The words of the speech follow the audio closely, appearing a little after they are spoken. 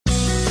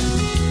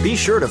Be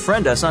sure to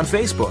friend us on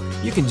Facebook.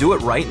 You can do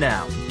it right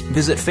now.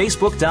 Visit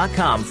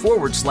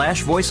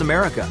facebook.com/Voice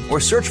America or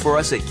search for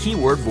us at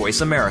keyword Voice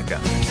America.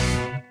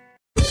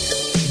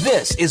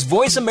 This is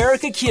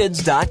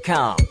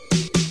VoiceAmericaKids.com.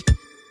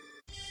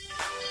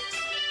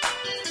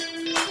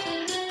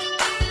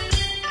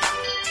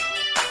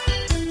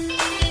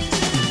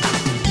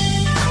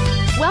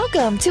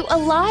 Welcome to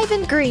Alive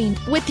and Green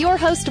with your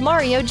host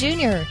Mario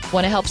Jr.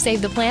 Want to help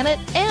save the planet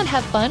and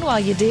have fun while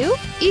you do?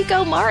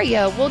 Eco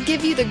Mario will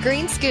give you the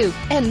green scoop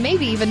and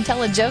maybe even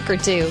tell a joke or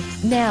two.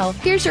 Now,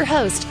 here's your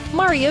host,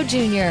 Mario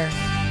Jr.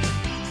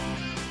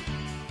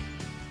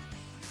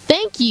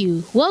 Thank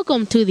you.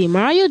 Welcome to the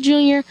Mario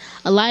Jr.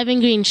 Alive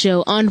and Green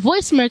Show on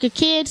Voice America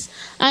Kids.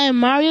 I am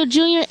Mario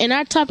Jr. and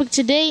our topic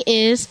today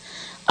is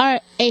a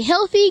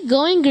healthy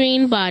going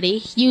green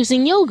body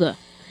using yoga.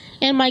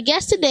 And my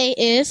guest today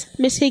is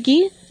Miss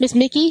Mickey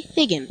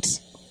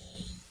Higgins.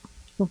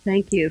 Well,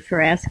 thank you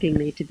for asking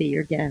me to be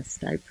your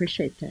guest. I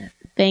appreciate that.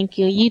 Thank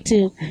you. You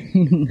too.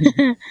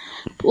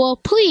 Well,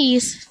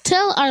 please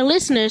tell our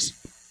listeners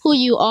who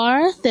you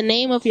are, the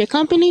name of your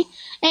company,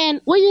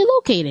 and where you're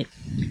located.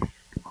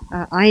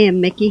 I am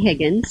Mickey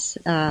Higgins.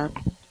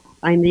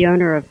 I'm the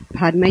owner of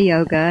Padma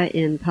Yoga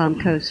in Palm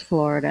Coast,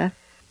 Florida.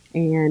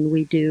 And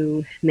we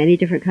do many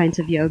different kinds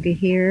of yoga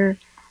here.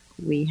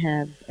 We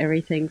have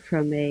everything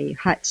from a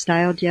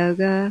hot-styled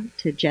yoga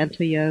to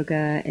gentle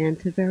yoga and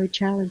to very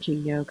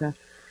challenging yoga,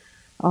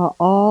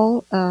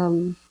 all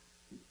on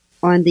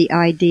the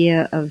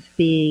idea of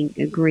being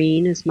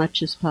green as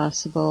much as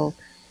possible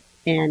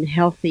and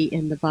healthy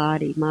in the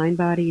body, mind,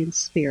 body, and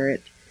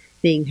spirit,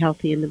 being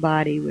healthy in the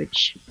body,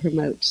 which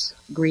promotes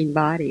green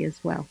body as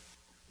well.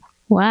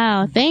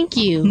 Wow, thank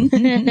you.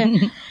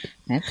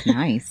 That's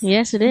nice.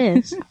 Yes, it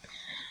is.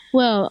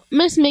 Well,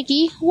 Miss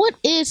Mickey, what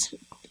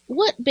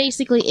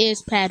basically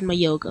is Padma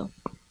Yoga?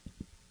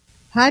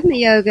 Padma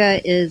Yoga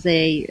is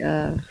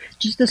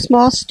just a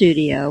small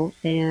studio,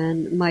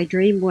 and my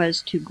dream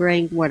was to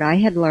bring what I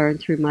had learned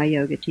through my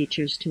yoga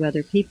teachers to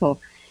other people,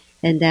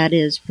 and that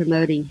is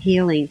promoting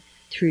healing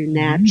through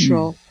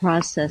natural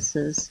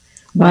processes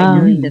by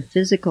doing the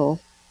physical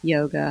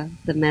yoga,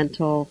 the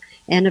mental,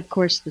 and of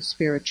course the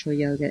spiritual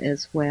yoga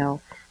as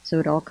well. So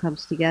it all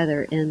comes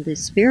together. And the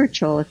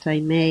spiritual, if I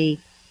may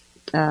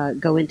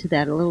go into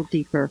that a little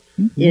deeper,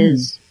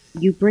 is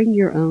you bring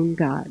your own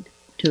God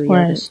to a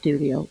yoga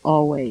studio,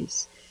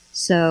 always.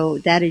 So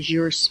that is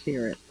your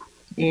spirit.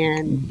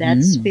 And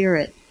that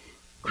spirit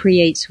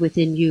creates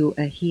within you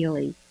a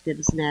healing that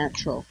is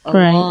natural,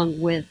 along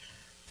with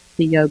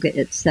the yoga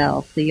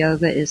itself. The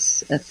yoga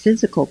is a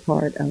physical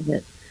part of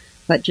it,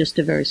 but just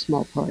a very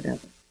small part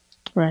of it.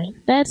 Right.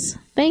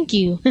 Thank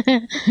you.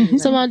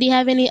 So, do you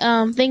have any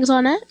things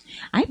on that?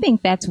 I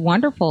think that's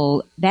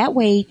wonderful. That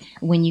way,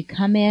 when you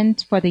come in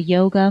for the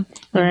yoga,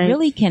 you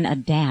really can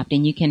adapt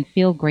and you can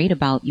feel great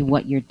about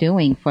what you're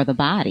doing for the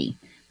body.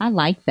 I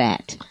like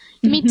that.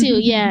 Me too.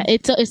 Yeah.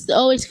 It's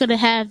always going to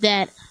have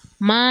that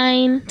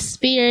mind,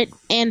 spirit,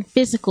 and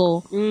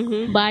physical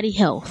body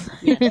health.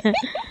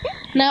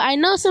 Now, I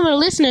know some of the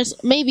listeners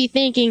may be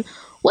thinking,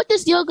 what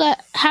does yoga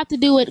have to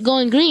do with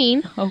going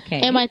green?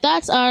 Okay. And my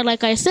thoughts are,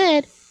 like I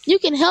said, you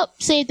can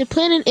help save the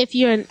planet if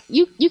you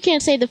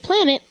can't save the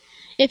planet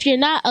if you're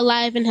not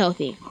alive and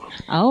healthy.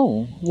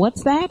 Oh,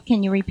 what's that?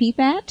 Can you repeat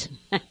that?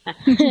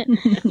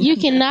 You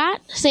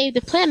cannot save the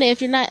planet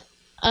if you're not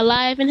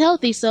alive and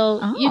healthy. So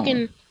you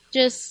can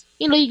just,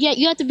 you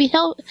have to be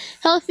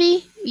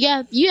healthy.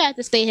 Yeah, you have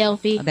to stay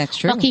healthy. That's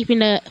true. While keeping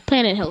the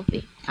planet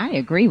healthy. I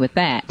agree with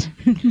that.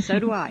 So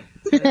do I.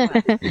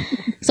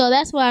 So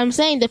that's why I'm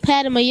saying the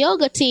Padma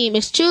Yoga team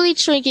is truly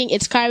shrinking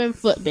its carbon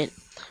footprint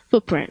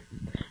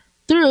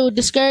through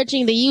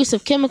discouraging the use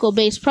of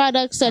chemical-based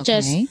products such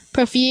as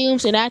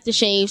perfumes and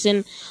aftershaves,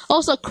 and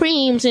also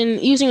creams,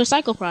 and using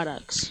recycled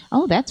products.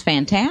 Oh, that's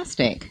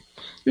fantastic.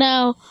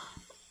 Now,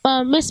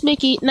 Miss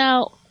Mickey,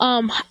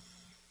 when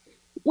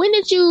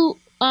did you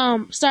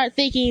start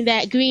thinking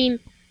that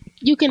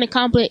you can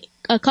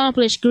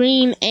accomplish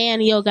green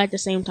and yoga at the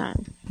same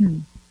time?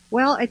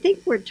 Well, I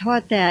think we're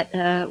taught that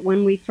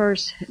when we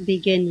first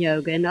begin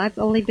yoga, and I've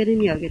only been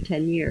in yoga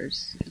 10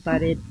 years,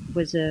 but it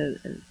was a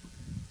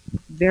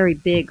very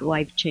big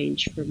life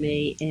change for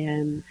me,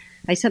 and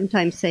I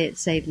sometimes say it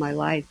saved my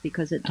life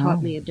because it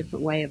taught me a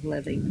different way of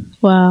living.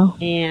 Wow.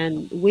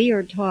 And we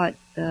are taught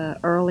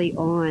early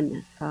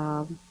on,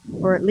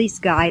 or at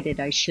least guided,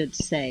 I should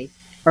say,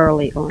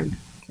 early on,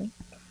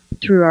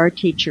 through our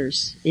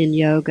teachers in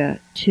yoga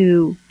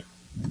to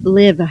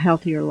live a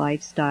healthier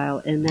lifestyle,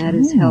 and that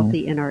is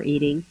healthy in our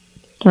eating,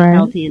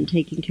 healthy in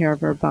taking care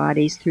of our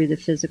bodies through the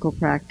physical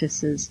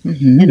practices,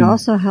 and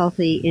also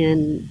healthy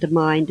in the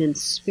mind and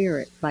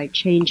spirit by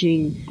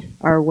changing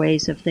our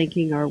ways of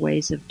thinking, our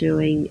ways of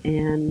doing,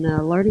 and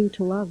learning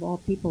to love all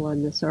people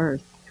on this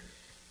earth.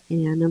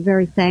 And I'm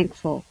very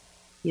thankful,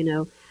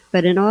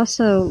 but in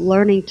also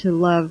learning to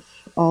love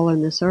all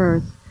on this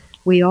earth,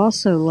 we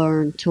also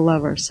learn to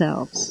love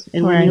ourselves.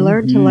 And when you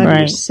learn to love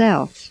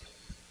yourself,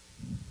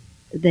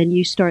 then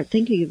you start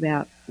thinking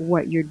about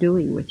what you're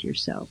doing with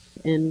yourself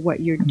and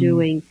what you're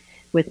doing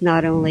with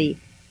not only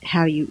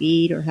how you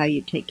eat or how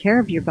you take care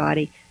of your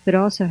body, but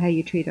also how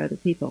you treat other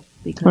people,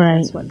 because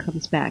that's what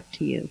comes back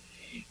to you.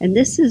 And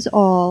this is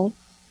all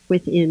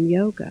within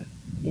yoga.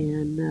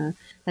 And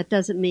that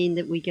doesn't mean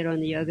that we get on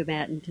the yoga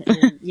mat and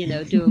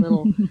do a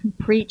little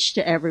preach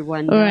to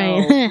everyone.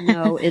 No,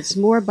 no, it's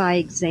more by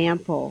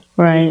example.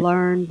 Right. We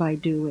learn by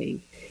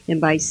doing and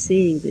by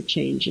seeing the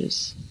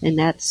changes. And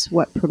that's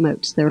what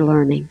promotes their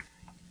learning.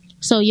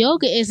 So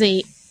yoga is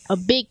a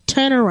big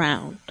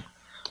turnaround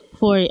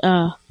for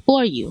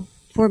you.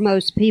 For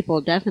most people,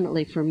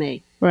 definitely for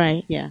me.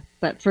 Right. Yeah.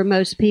 But for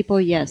most people,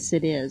 yes,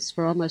 it is.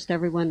 For almost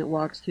everyone that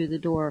walks through the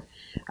door,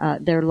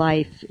 their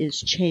life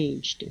is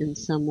changed in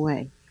some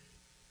way.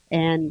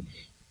 And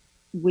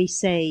we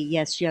say,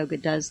 yes, yoga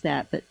does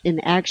that. But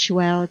in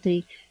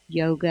actuality,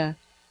 yoga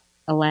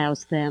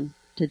allows them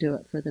to do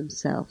it for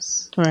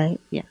themselves. Right.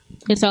 Yeah.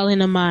 It's all in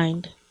the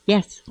mind.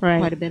 Yes, right.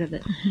 Quite a bit of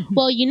it.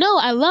 Well,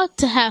 I love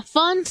to have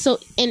fun, so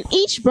in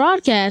each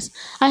broadcast,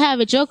 I have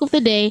a joke of the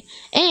day,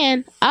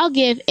 and I'll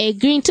give a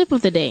green tip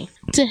of the day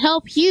to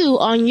help you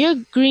on your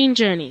green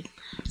journey.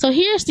 So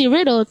here's the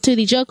riddle to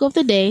the joke of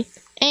the day,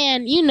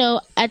 and,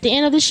 at the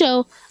end of the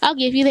show, I'll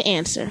give you the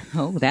answer.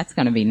 Oh, that's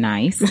going to be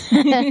nice.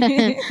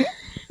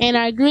 And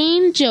our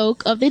green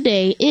joke of the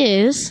day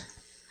is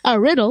a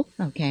riddle.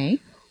 Okay.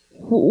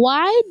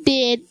 Why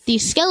did the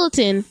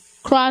skeleton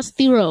cross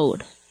the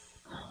road?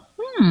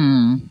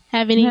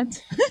 Have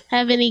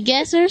any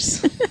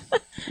guessers?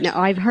 No,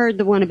 I've heard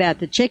the one about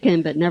the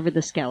chicken, but never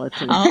the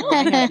skeleton. Oh.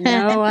 I have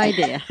no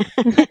idea.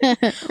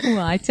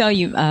 Well, I tell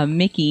you,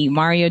 Mickey,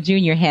 Mario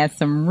Jr. has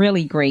some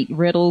really great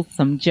riddles,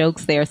 some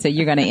jokes there, so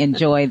you're going to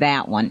enjoy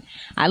that one.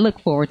 I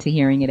look forward to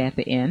hearing it at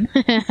the end.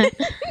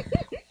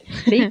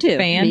 Me too.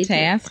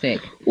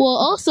 Fantastic. Me too. Well,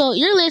 also,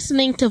 you're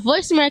listening to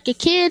Voice America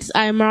Kids.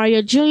 I'm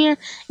Mario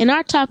Jr., and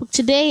our topic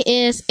today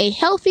is a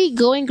healthy,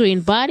 going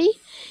green body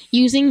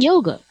using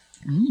yoga.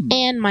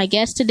 And my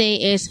guest today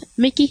is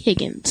Mickey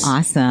Higgins.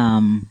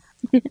 Awesome.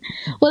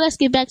 Well, let's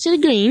get back to the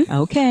green.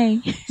 Okay.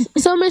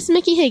 So, Miss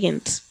Mickey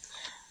Higgins,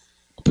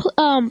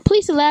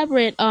 please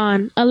elaborate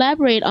on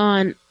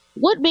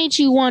what made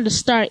you want to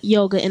start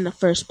yoga in the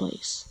first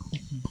place.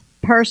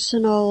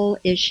 Personal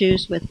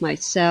issues with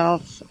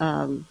myself.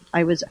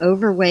 I was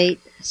overweight,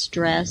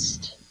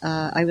 stressed.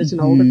 I was an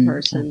older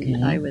person.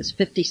 Okay. I was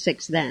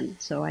 56 then,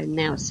 so I'm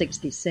now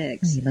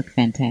 66. You look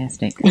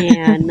fantastic.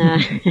 And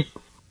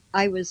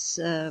I was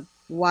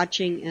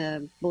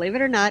watching, believe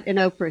it or not, an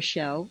Oprah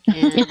show.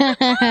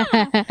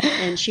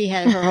 And she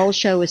had, her whole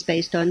show was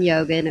based on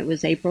yoga, and it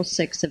was April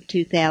 6th of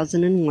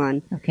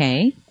 2001.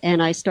 Okay.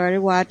 And I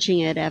started watching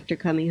it after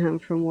coming home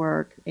from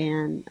work,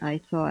 and I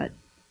thought,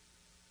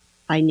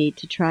 I need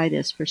to try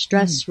this for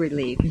stress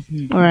relief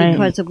Right.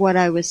 because of what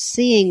I was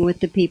seeing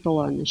with the people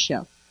on the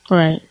show.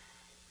 Right.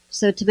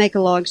 So to make a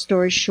long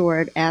story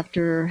short,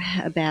 after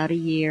about a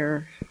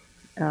year,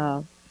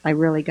 I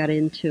really got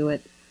into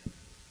it.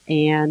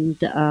 And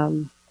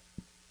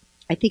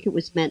I think it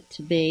was meant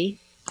to be.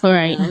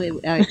 Right.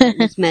 It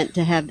was meant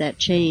to have that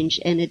change,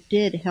 and it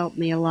did help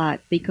me a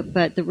lot.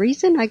 But the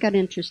reason I got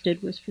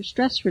interested was for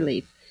stress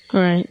relief.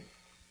 Right.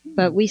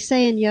 But we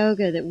say in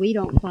yoga that we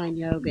don't find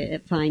yoga,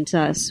 it finds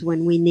us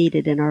when we need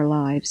it in our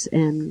lives.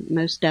 And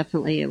most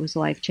definitely it was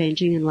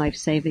life-changing and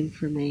life-saving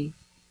for me.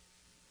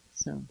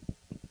 So,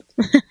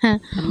 I'm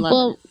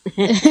loving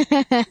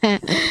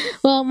it.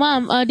 Well,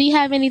 Mom, do you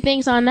have any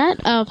things on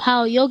that of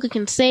how yoga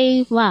can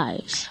save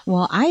lives?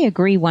 Well, I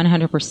agree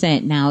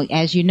 100%. Now,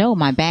 as you know,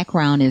 my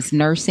background is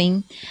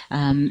nursing.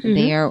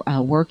 They're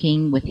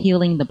working with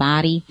healing the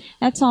body.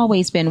 That's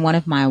always been one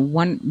of my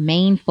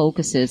main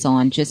focuses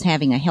on just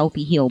having a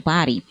healthy, healed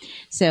body.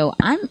 So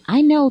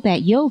I know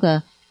that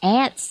yoga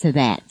adds to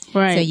that.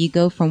 Right. So you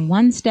go from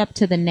one step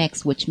to the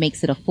next, which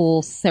makes it a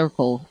full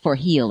circle for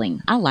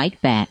healing. I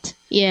like that.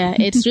 Yeah,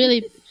 it's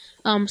really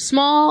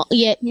small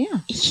yet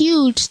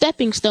huge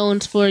stepping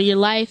stones for your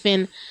life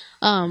and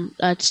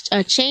a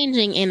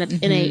changing and a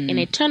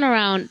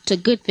turnaround to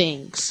good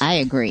things. I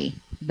agree.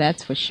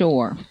 That's for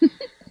sure.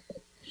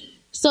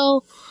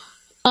 So,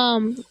 are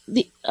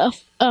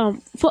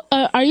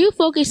you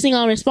focusing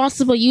on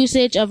responsible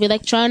usage of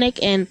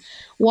electronic and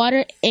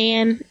water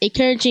and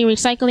encouraging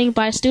recycling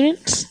by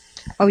students?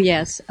 Oh,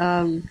 yes.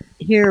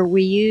 Here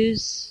we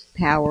use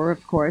power,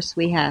 of course.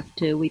 We have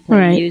to. We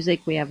play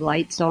music. We have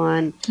lights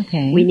on.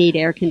 Okay. We need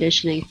air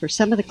conditioning for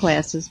some of the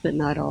classes, but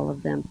not all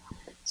of them.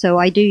 So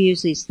I do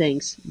use these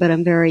things, but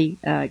I'm very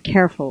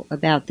careful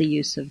about the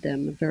use of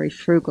them. I'm very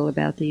frugal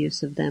about the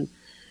use of them.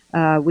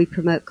 We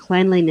promote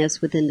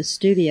cleanliness within the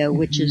studio,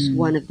 which is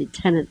one of the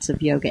tenets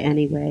of yoga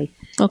anyway.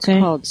 Okay.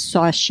 It's called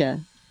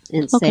Sasha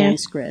in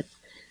Sanskrit.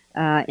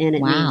 And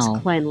it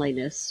means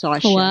cleanliness.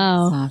 Sasha.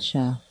 Wow.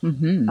 Sasha.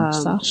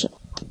 Sasha.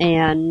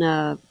 And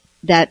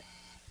that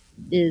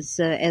is,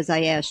 as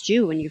I asked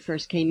you when you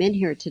first came in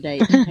here today,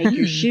 to take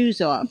your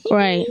shoes off.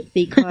 Right.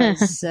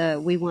 Because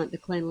we want the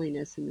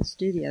cleanliness in the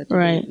studio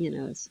to be,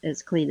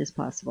 as clean as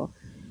possible.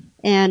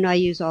 And I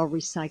use all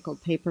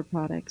recycled paper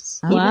products.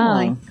 Oh,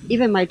 wow.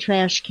 Even my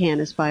trash can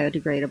is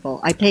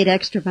biodegradable. I paid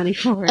extra money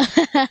for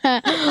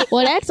it.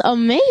 Well, that's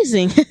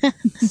amazing.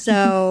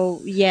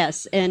 So,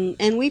 yes,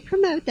 and we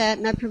promote that,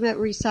 and I promote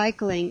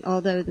recycling,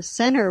 although the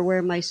center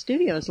where my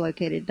studio is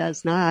located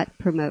does not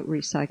promote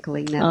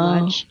recycling that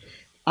much.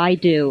 I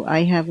do.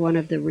 I have one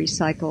of the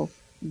recycle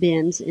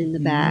bins in the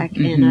back,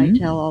 and I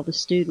tell all the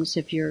students,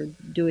 if you're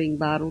doing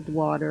bottled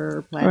water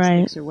or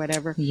plastics or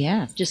whatever,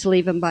 just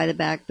leave them by the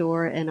back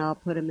door, and I'll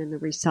put them in the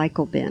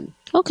recycle bin.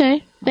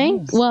 Okay.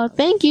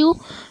 Thank you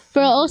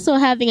for also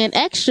having an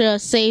extra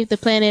Save the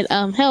Planet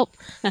help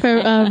for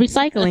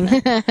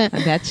recycling.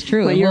 That's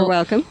true. Well, you're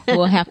welcome.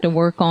 We'll have to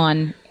work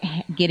on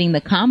getting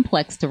the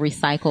complex to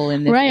recycle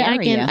in this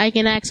area. I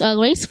can ask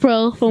Waste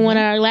Pro from one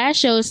of our last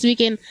shows so we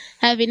can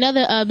have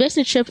another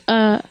business trip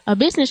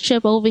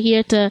over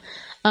here to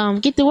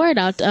get the word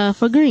out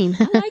for green.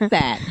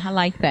 I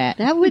like that.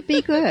 That would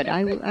be good.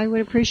 I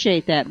would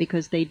appreciate that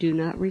because they do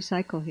not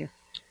recycle here.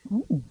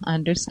 Ooh,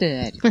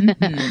 understood.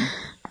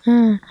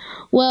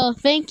 Well,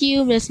 thank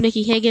you, Miss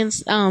Mickey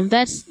Higgins.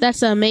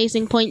 That's an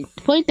amazing point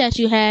that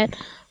you had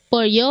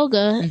for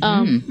yoga.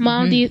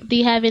 Mom, do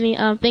you have any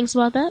things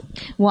about that?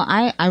 Well,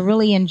 I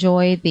really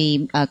enjoy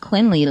the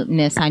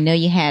cleanliness. I know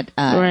you had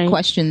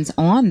questions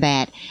on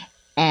that.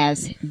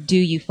 As do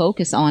you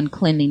focus on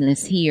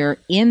cleanliness here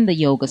in the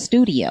yoga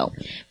studio?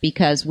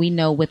 Because we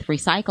know with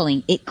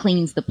recycling, it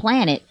cleans the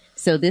planet.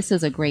 So this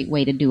is a great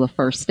way to do a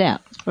first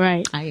step.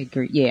 Right. I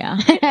agree. Yeah.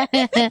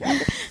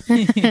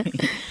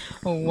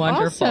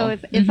 Wonderful. Also,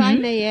 if I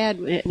may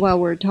add, while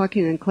we're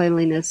talking on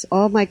cleanliness,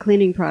 all my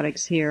cleaning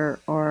products here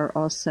are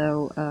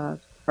also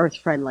earth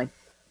friendly.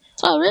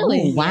 Oh,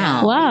 really? Oh,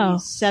 wow. Wow.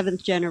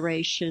 7th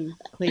generation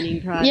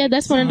cleaning products. Yeah,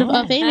 that's one of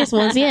the famous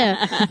ones.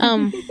 Yeah.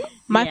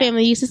 My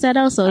family uses that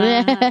also.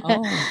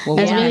 Well,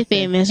 that's really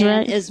famous,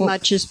 right? As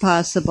much as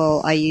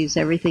possible, I use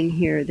everything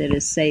here that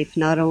is safe,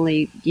 not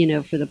only,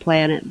 for the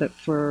planet, but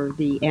for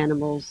the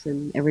animals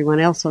and everyone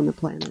else on the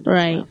planet.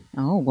 Right.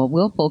 Oh, well,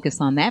 we'll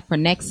focus on that for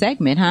next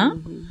segment, huh?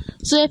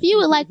 So if you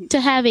would like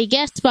to have a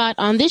guest spot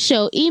on this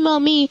show, email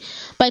me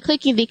by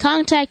clicking the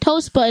Contact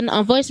Host button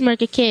on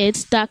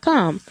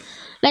VoiceAmericaKids.com.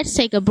 Let's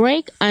take a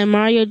break. I'm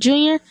Mario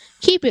Jr.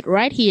 Keep it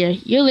right here.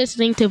 You're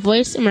listening to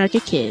Voice America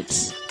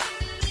Kids.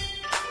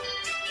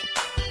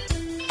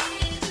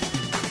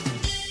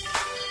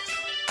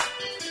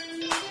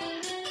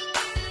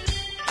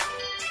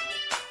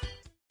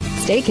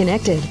 Stay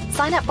connected.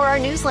 Sign up for our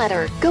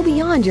newsletter. Go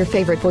beyond your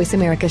favorite Voice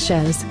America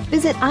shows.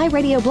 Visit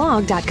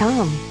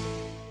iradioblog.com.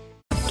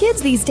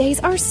 Kids these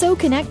days are so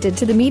connected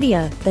to the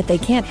media that they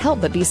can't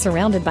help but be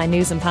surrounded by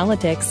news and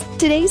politics.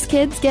 Today's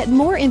kids get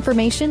more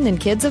information than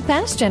kids of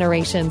past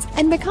generations,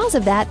 and because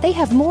of that, they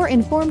have more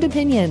informed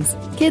opinions.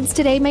 Kids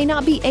today may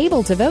not be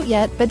able to vote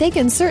yet, but they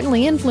can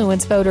certainly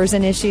influence voters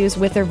and issues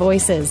with their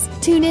voices.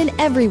 Tune in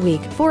every week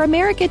for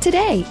America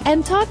Today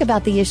and talk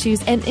about the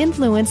issues and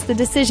influence the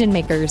decision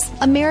makers.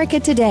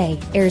 America Today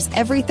airs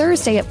every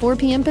Thursday at 4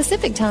 p.m.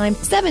 Pacific Time,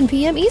 7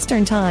 p.m.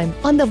 Eastern Time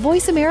on the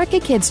Voice America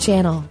Kids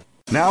channel.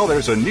 Now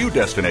there's a new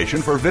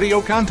destination for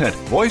video content,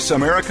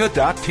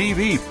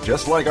 VoiceAmerica.tv.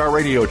 Just like our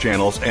radio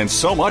channels and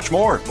so much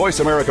more. Voice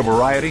America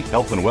Variety,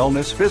 Health and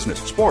Wellness, Business,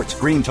 Sports,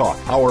 Green Talk,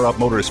 Power Up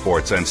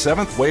Motorsports, and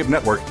Seventh Wave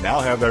Network now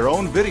have their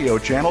own video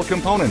channel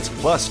components.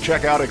 Plus,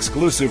 check out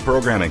exclusive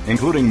programming,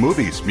 including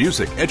movies,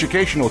 music,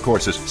 educational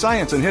courses,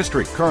 science and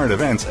history, current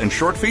events, and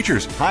short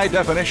features.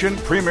 High-definition,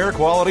 premier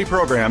quality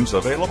programs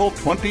available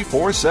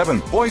 24/7.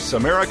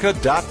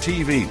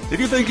 VoiceAmerica.tv. If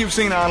you think you've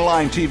seen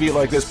online TV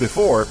like this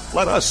before,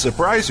 let us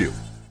surprise you.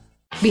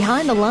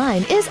 Behind the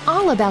Line is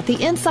all about the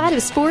inside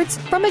of sports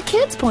from a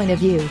kid's point of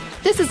view.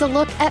 This is a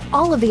look at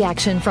all of the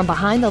action from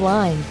behind the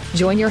line.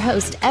 Join your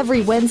host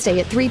every Wednesday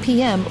at 3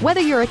 p.m.,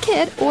 whether you're a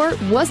kid or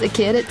was a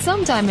kid at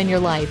some time in your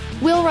life.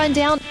 We'll run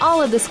down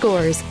all of the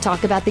scores,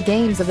 talk about the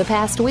games of the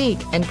past week,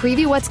 and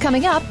preview what's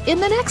coming up in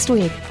the next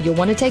week. You'll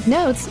want to take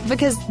notes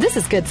because this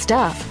is good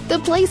stuff. The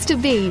place to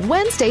be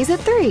Wednesdays at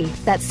 3,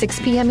 that's 6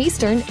 p.m.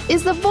 Eastern,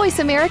 is the Voice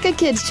America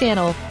Kids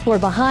channel for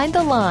Behind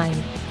the Line.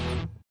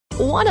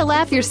 Want to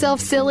laugh yourself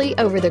silly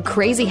over the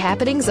crazy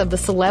happenings of the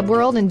celeb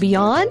world and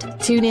beyond?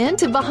 Tune in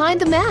to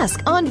Behind the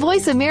Mask on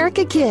Voice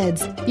America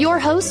Kids. Your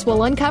hosts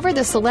will uncover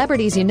the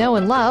celebrities you know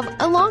and love,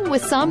 along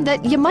with some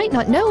that you might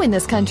not know in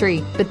this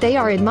country, but they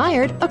are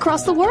admired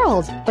across the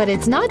world. But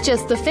it's not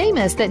just the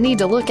famous that need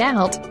to look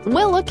out.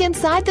 We'll look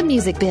inside the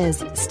music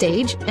biz,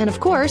 stage, and of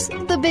course,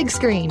 the big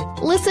screen.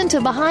 Listen to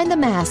Behind the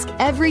Mask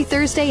every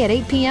Thursday at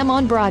 8 p.m.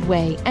 on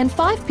Broadway and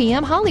 5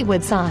 p.m.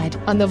 Hollywood side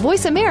on the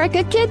Voice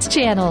America Kids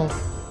channel.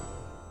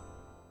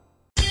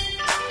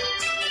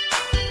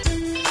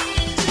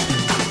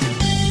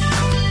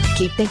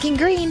 Keep thinking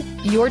green.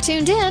 You're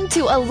tuned in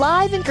to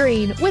Alive and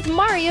Green with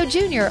Mario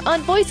Jr. on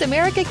Voice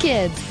America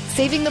Kids,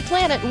 saving the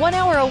planet 1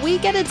 hour a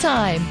week at a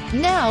time.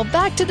 Now,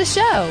 back to the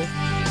show.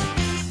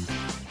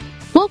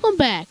 Welcome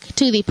back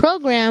to the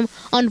program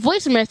on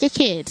Voice America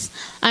Kids.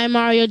 I'm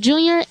Mario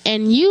Jr.,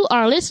 and you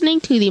are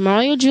listening to the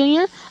Mario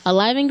Jr.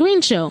 Alive and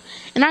Green Show.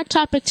 And our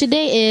topic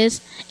today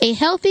is a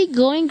healthy,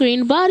 going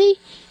green body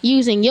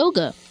using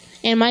yoga.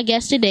 And my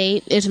guest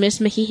today is Miss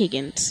Mickey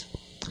Higgins.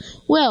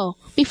 Well,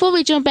 before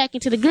we jump back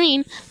into the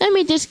green, let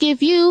me just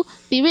give you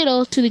the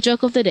riddle to the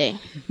joke of the day.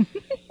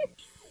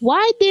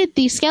 Why did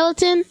the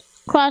skeleton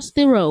cross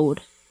the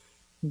road?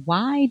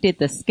 Why did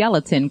the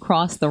skeleton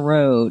cross the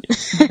road?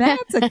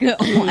 That's a good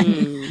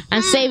one.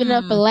 I'm saving it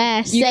up for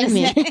last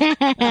segment.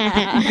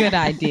 Good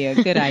idea.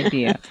 Good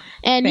idea.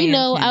 And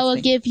Fantastic. I will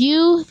give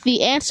you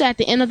the answer at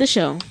the end of the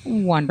show.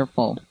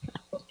 Wonderful.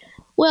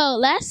 Well,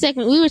 last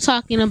segment we were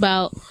talking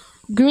about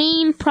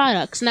green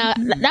products. Now,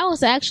 that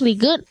was actually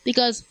good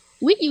because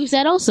we use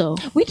that also.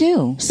 We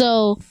do.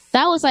 So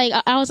that was like,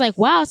 I was like,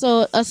 wow.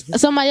 So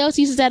somebody else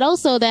uses that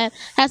also that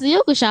has a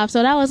yoga shop.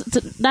 So that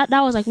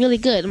was like really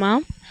good,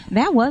 Mom.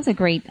 That was a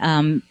great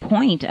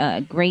point,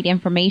 great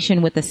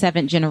information with the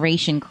 7th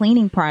generation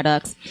cleaning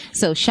products.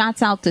 So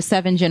shouts out to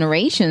 7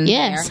 generations.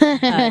 Yes. There,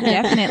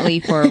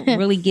 definitely for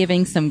really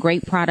giving some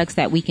great products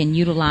that we can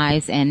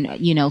utilize and,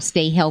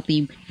 stay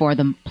healthy for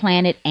the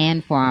planet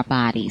and for our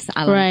bodies.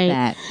 I like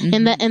that.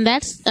 Mm-hmm. And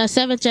that's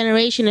 7th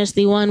generation is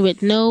the one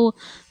with no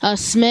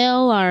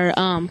smell or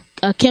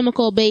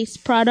chemical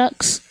based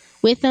products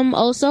with them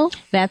also?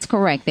 That's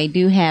correct. They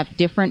do have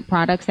different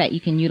products that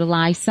you can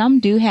utilize. Some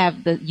do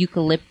have the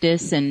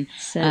eucalyptus and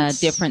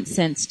different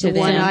scents to the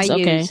them. one I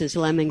use is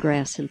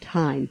lemongrass and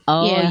thyme.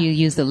 Oh, yeah. You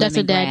use the lemongrass. That's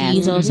what Dad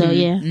uses also,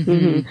 yeah.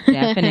 Mm-hmm.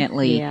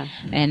 Definitely. Yeah.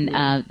 And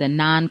the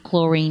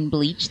non-chlorine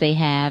bleach they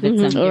have.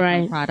 It's some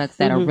different products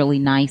that are really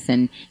nice,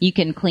 and you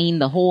can clean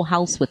the whole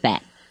house with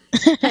that.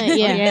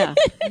 Yeah.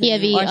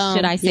 Or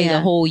should I say the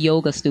whole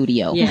yoga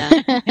studio? Yeah.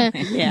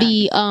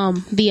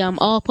 The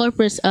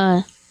all-purpose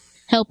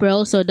helper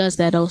also does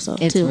that also.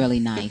 It's too.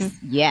 really nice.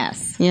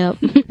 Yes. Yep.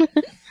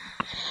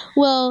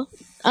 Well,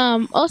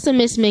 also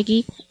Miss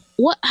Mickey,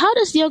 how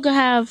does yoga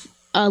have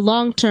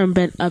long-term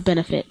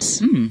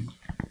benefits?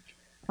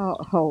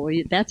 Oh,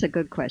 that's a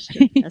good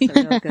question. That's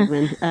a real good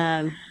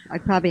one. I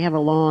probably have a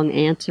long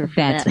answer for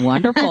that. That's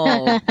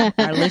wonderful.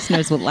 Our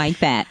listeners would like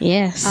that.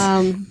 Yes.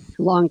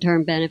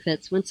 Long-term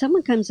benefits. When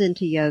someone comes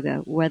into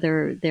yoga,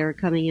 whether they're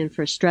coming in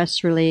for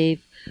stress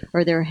relief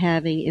or they're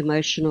having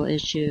emotional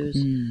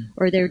issues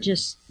or they're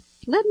just,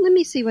 let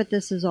me see what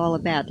this is all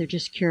about. They're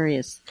just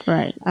curious.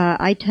 Right.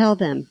 I tell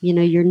them,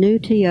 you're new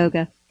to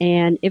yoga,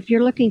 and if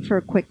you're looking for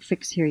a quick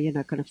fix here, you're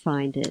not going to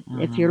find it.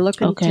 If you're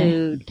looking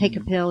to take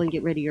a pill and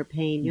get rid of your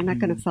pain, you're not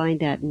going to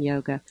find that in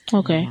yoga.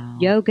 Okay. Wow.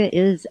 Yoga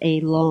is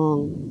a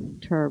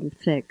long-term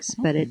fix,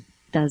 but it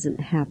doesn't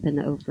happen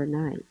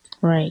overnight.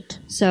 Right.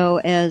 So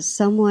as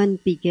someone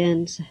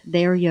begins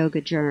their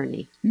yoga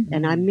journey,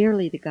 and I'm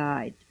merely the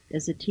guide,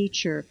 as a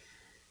teacher,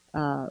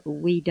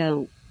 we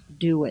don't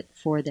do it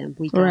for them.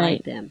 We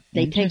guide them.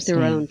 They take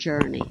their own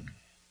journey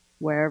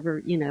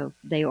wherever,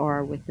 they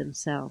are with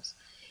themselves.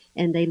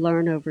 And they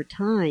learn over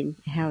time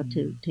how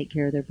to take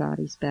care of their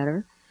bodies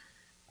better,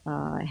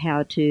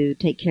 how to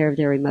take care of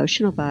their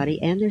emotional body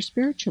and their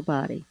spiritual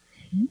body.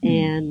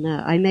 And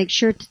I make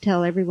sure to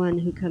tell everyone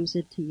who comes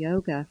into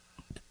yoga,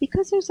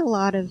 because there's a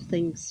lot of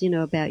things,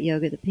 about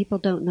yoga that people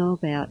don't know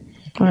about.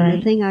 Right. And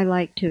the thing I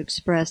like to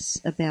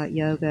express about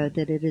yoga,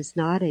 that it is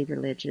not a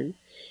religion.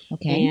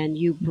 Okay. And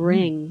you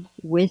bring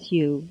with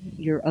you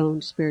your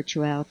own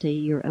spirituality,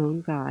 your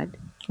own God.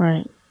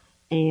 Right.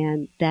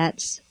 And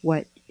that's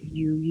what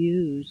you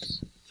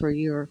use for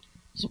your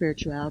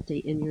spirituality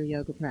in your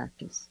yoga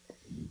practice.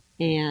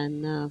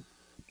 And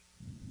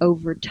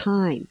over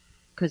time,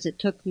 because it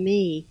took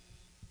me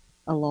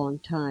a long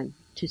time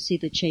to see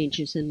the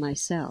changes in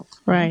myself.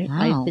 Right.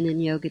 Wow. I've been in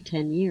yoga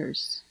 10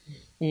 years,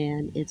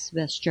 and it's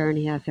the best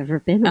journey I've ever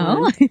been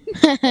on.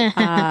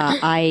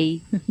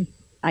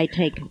 I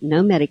take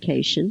no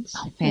medications.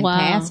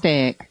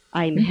 Fantastic. Wow.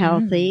 I'm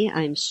healthy.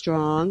 I'm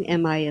strong.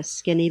 Am I a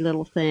skinny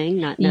little thing?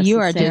 Not necessarily. You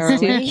are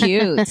just too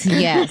cute.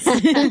 Yes.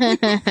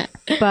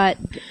 But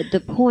the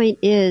point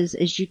is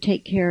you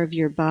take care of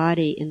your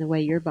body in the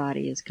way your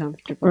body is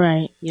comfortable.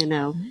 Right.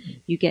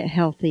 You get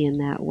healthy in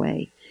that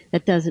way.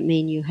 That doesn't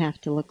mean you have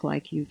to look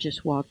like you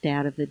just walked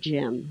out of the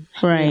gym.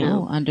 Right.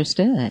 Oh,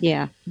 understood.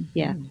 Yeah.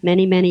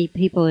 Many, many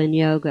people in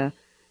yoga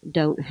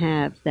don't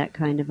have that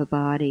kind of a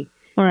body.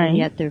 Right. And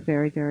yet they're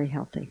very, very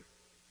healthy.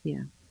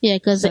 Yeah. Yeah,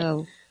 because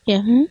So,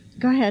 Go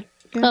ahead.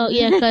 Oh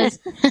yeah,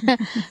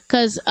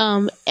 because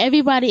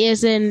everybody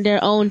is in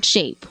their own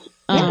shape.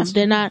 Yes.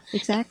 They're not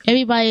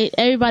Exactly.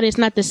 Everybody is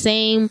not the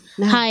same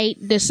height,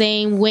 the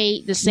same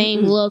weight, the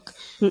same look.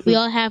 We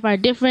all have our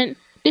different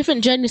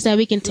journeys that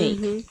we can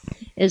take.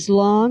 As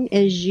long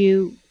as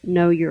you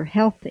know you're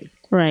healthy.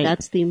 Right.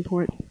 That's the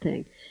important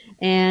thing.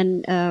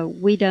 And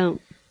we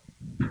don't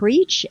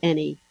preach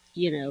any,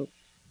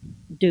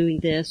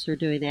 doing this or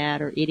doing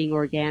that or eating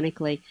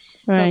organically.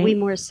 Right. But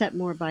we set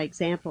more by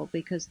example,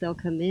 because they'll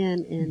come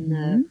in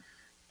and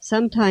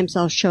sometimes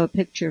I'll show a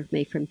picture of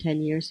me from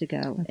 10 years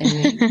ago,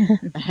 and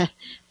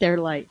they're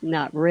like,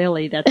 not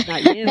really, that's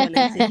not you. And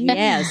I said,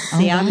 yes.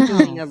 See, I'm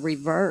doing a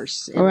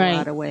reverse in a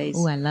lot of ways.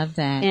 Oh, I love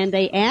that. And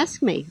they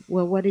asked me,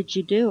 well, what did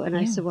you do? And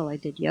I said, well, I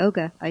did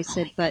yoga. I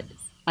said, but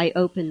I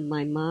opened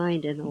my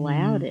mind and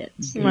allowed it.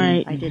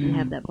 Right. I didn't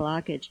have that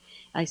blockage.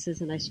 I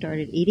says, and I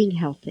started eating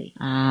healthy.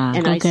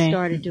 And I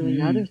started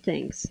doing other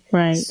things.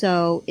 Right.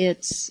 So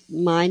it's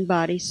mind,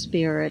 body,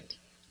 spirit,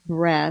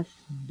 breath.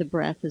 The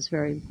breath is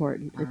very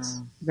important.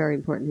 It's very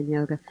important in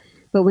yoga.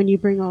 But when you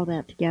bring all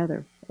that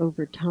together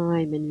over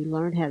time and you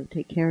learn how to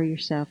take care of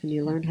yourself and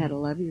you learn how to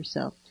love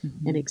yourself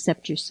and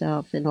accept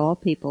yourself and all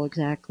people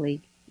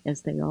exactly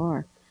as they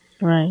are,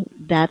 right,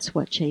 that's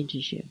what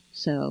changes you.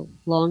 So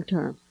long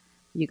term,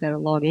 you got a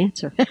long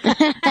answer.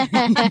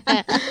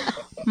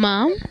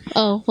 Mom?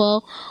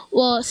 Oh,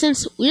 well,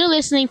 since you're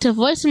listening to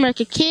Voice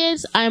America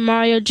Kids, I'm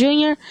Mario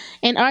Jr.,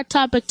 and our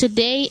topic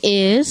today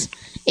is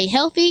a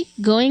healthy,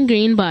 going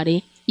green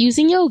body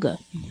using yoga.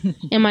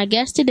 And my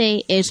guest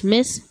today is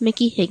Miss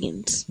Mickey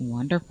Higgins.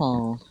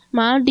 Wonderful.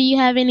 Mom, do you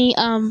have any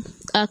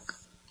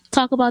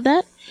talk about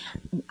that?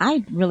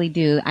 I really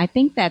do. I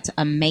think that's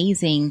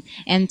amazing.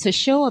 And to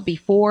show a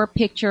before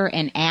picture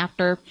and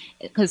after,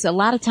 because a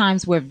lot of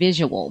times we're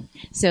visual.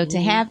 So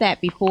to have that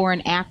before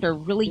and after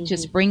really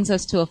just brings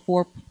us to a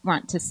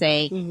forefront to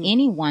say,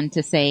 anyone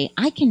to say,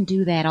 I can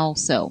do that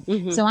also.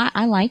 So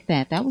I like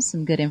that. That was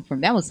some good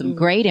information. That was some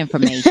great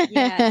information.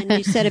 Yeah, and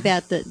you said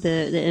about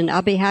and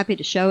I'll be happy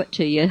to show it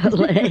to you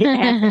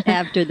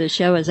after the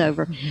show is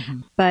over.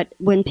 But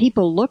when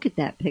people look at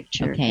that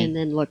picture and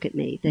then look at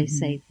me, they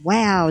say,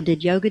 wow,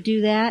 did yoga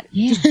do that?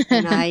 Yeah.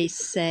 And I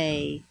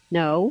say,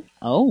 no.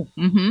 Oh.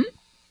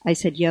 I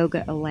said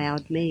yoga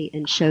allowed me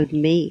and showed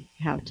me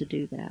how to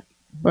do that.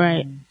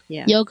 Right.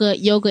 Yeah.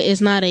 Yoga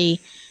is not a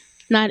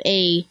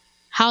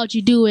how'd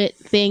you do it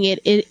thing.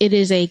 It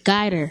is a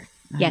guider.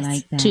 Yes. I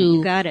like that.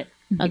 You got it.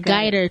 A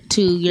guider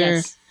to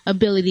your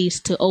abilities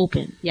to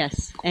open.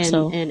 Yes.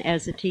 And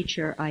as a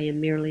teacher, I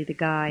am merely the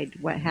guide.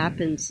 What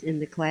happens in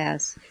the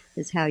class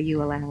is how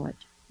you allow it.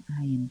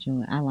 I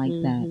enjoy it. I like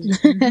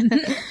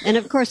that. And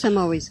of course, I'm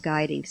always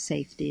guiding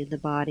safety in the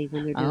body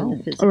when you're doing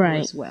the physical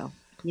as well.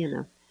 You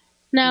know.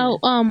 Now,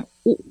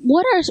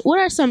 what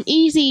are some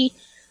easy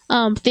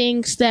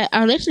things that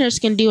our listeners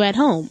can do at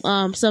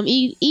home? Some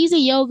easy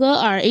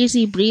yoga or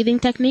easy breathing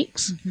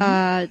techniques?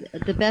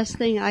 The best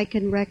thing I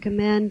can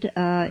recommend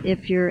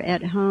if you're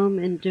at home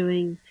and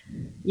doing,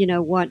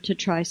 want to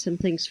try some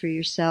things for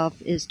yourself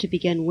is to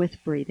begin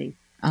with breathing.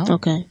 Oh.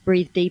 Okay.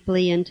 Breathe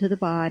deeply into the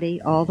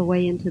body, all the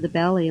way into the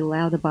belly, and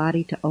allow the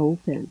body to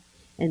open.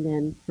 And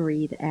then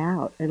breathe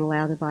out and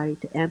allow the body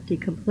to empty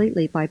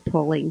completely by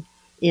pulling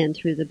in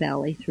through the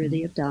belly, through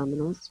the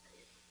abdominals.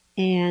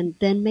 And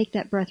then make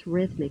that breath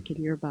rhythmic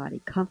in your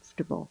body,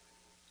 comfortable.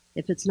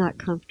 If it's not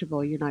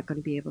comfortable, you're not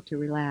going to be able to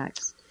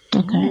relax.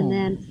 Okay. And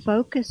then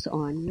focus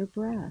on your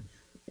breath.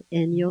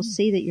 And you'll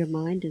see that your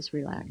mind is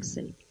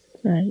relaxing.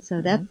 Right.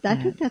 So I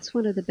think that's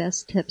one of the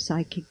best tips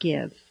I could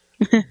give.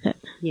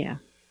 Yeah.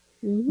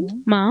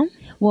 Mom?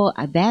 Well,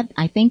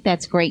 I think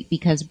that's great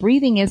because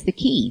breathing is the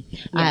key.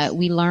 Yes.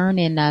 We learn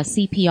in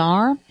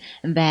CPR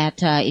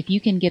that if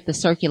you can get the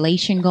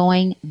circulation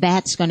going,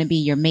 that's going to be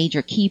your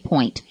major key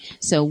point.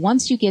 So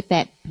once you get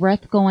that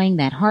breath going,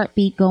 that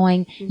heartbeat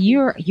going,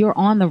 you're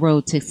on the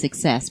road to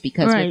success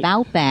because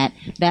without that,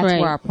 that's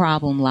where our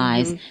problem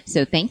lies.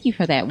 So thank you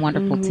for that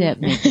wonderful tip,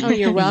 Mickey. Oh,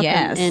 you're welcome.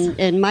 Yes.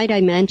 And might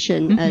I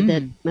mention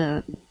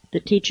that the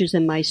teachers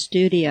in my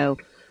studio,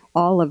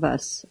 all of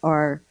us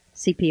are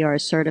CPR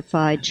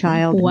certified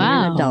child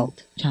and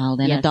adult.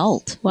 Child and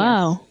adult.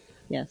 Wow.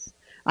 Yes.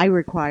 I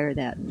require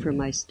that for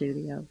my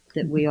studio,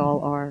 that we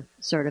all are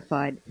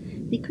certified,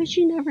 because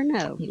you never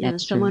know.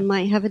 Someone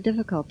might have a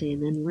difficulty,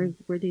 and then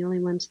we're the only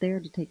ones there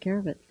to take care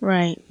of it.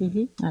 Right.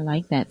 I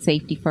like that.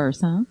 Safety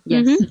first, huh?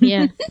 Yes.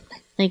 Yeah,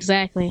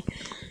 exactly.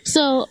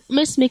 So,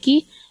 Miss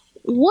Mickey,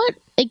 what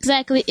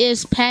exactly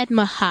is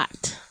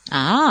Padma-Hot?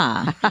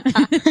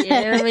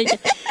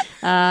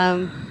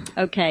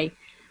 Okay.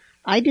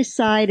 I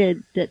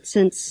decided that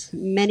since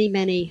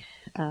many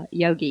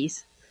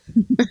yogis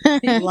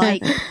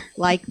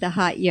like the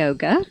hot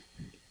yoga,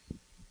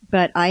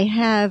 but I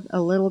have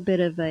a little bit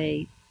of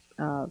a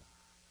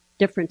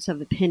difference of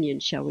opinion,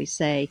 shall we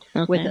say,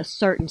 with a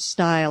certain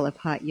style of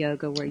hot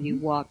yoga where you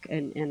walk,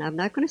 and I'm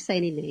not going to say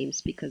any names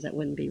because that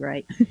wouldn't be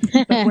right,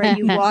 but where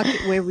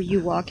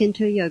you walk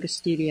into a yoga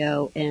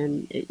studio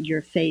and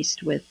you're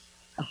faced with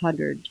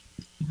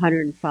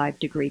 105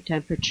 degree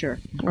temperature.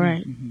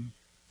 Right.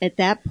 At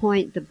that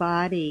point, the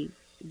body,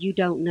 you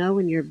don't know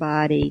in your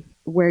body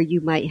where you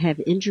might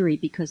have injury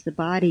because the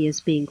body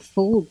is being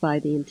fooled by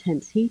the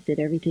intense heat that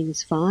everything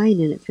is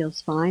fine and it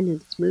feels fine and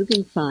it's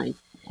moving fine.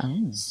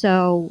 Oh.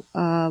 So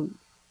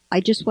I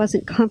just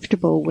wasn't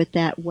comfortable with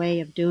that way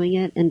of doing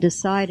it and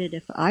decided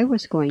if I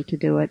was going to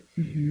do it,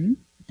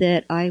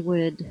 that I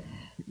would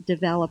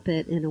develop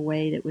it in a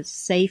way that was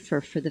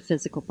safer for the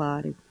physical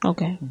body.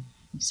 Okay.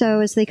 So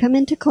as they come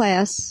into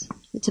class,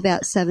 it's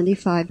about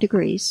 75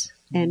 degrees.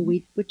 and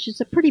which is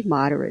a pretty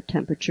moderate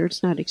temperature.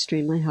 It's not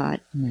extremely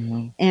hot.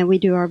 Mm-hmm. And we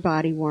do our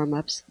body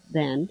warm-ups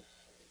then.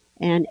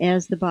 And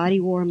as the body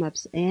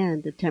warm-ups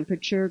end, the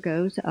temperature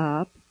goes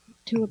up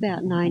to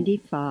about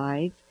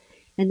 95,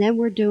 and then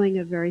we're doing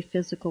a very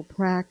physical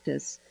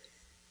practice.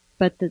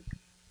 But the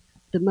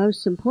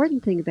most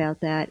important thing about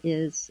that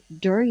is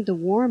during the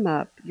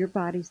warm-up, your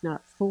body's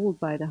not fooled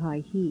by the high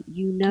heat.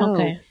 You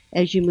know,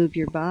 as you move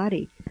your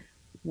body,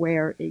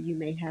 where you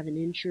may have an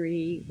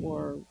injury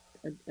or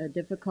a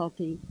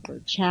difficulty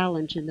or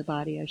challenge in the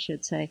body, I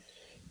should say,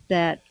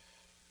 that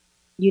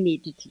you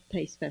need to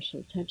pay special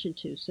attention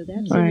to. So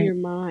that's in your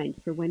mind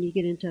for when you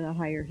get into the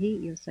higher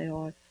heat. You'll say,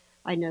 oh,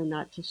 I know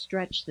not to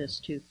stretch this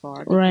too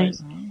far.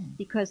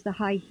 Because the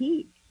high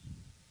heat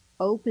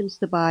opens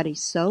the body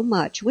so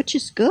much, which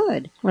is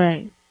good.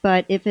 Right.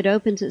 But if it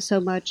opens it so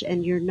much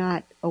and you're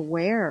not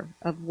aware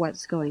of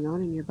what's going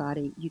on in your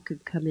body, you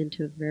could come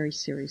into a very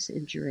serious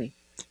injury.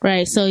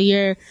 Right. So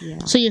you're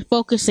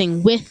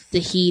focusing with the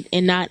heat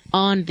and not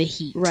on the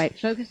heat. Right.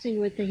 Focusing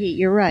with the heat.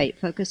 You're right.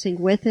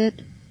 Focusing with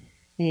it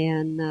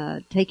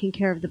and taking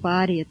care of the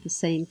body at the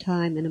same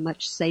time in a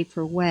much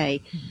safer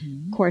way.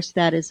 Mm-hmm. Of course,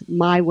 that is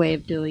my way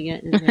of doing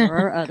it, and there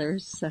are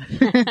others. So.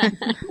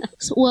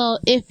 Well,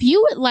 if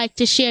you would like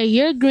to share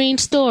your green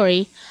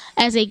story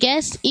as a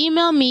guest,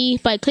 email me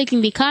by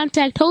clicking the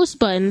Contact Host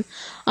button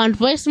on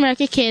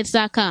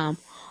VoiceAmericaKids.com.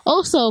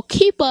 Also,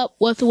 keep up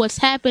with what's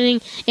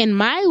happening in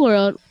my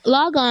world.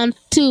 Log on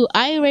to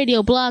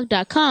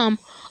iRadioblog.com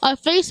or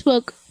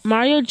Facebook,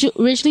 Mario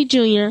Ridgely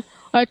Jr.,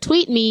 or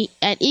tweet me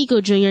at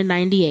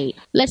EgoJr98.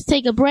 Let's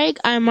take a break.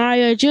 I'm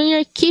Mario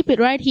Jr. Keep it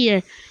right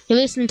here. You're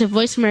listening to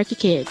Voice America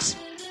Kids.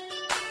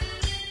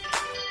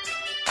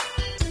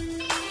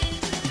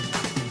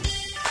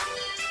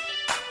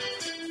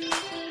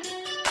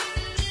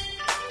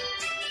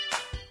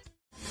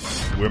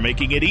 We're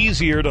making it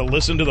easier to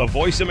listen to the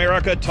Voice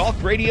America Talk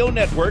Radio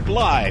Network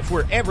live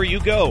wherever you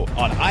go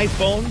on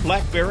iPhone,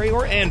 BlackBerry,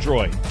 or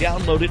Android.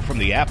 Download it from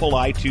the Apple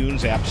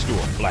iTunes App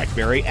Store,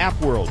 BlackBerry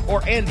App World,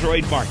 or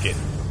Android Market.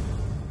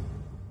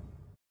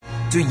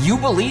 Do you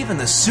believe in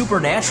the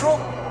supernatural?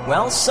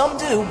 Well, some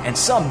do and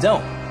some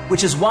don't,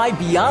 which is why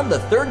Beyond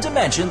the Third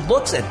Dimension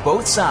looks at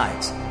both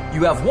sides.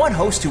 You have one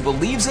host who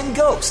believes in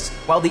ghosts,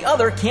 while the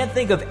other can't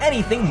think of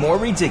anything more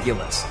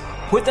ridiculous.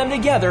 Put them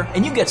together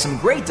and you get some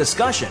great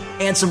discussion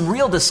and some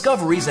real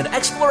discoveries and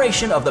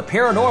exploration of the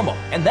paranormal,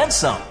 and then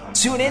some.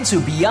 Tune in to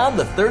Beyond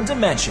the Third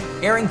Dimension,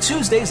 airing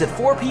Tuesdays at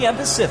 4 p.m.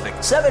 Pacific,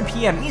 7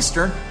 p.m.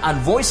 Eastern on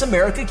Voice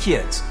America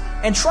Kids.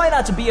 And try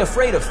not to be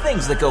afraid of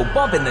things that go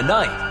bump in the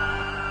night.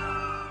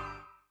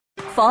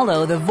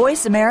 Follow the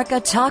Voice America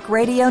Talk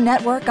Radio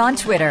Network on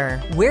Twitter.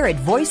 We're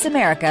at Voice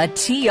America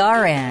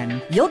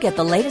TRN. You'll get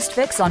the latest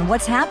fix on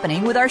what's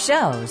happening with our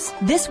shows,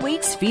 this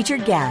week's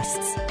featured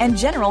guests, and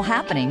general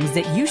happenings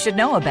that you should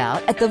know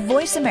about at the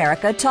Voice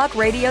America Talk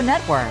Radio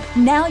Network.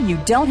 Now you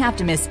don't have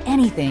to miss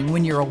anything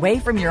when you're away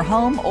from your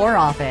home or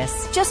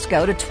office. Just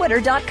go to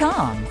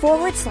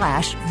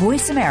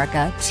twitter.com/Voice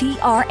America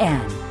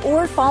TRN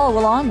or follow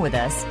along with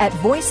us at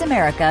Voice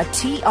America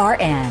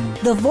TRN,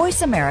 the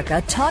Voice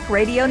America Talk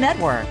Radio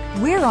Network.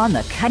 We're on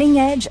the cutting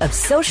edge of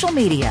social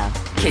media.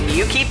 Can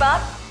you keep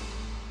up?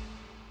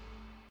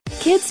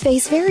 Kids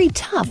face very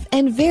tough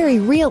and very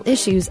real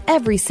issues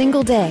every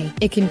single day.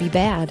 It can be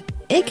bad.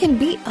 It can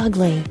be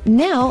ugly.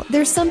 Now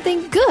there's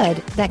something good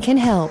that can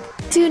help.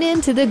 Tune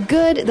in to The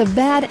Good, the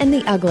Bad, and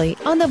the Ugly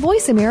on the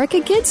Voice America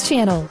Kids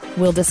channel.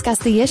 We'll discuss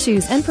the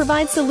issues and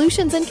provide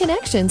solutions and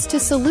connections to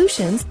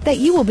solutions that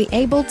you will be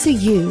able to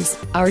use.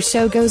 Our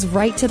show goes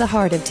right to the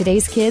heart of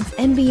today's kids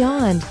and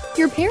beyond.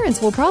 Your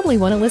parents will probably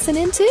want to listen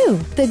in too.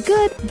 The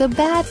Good, the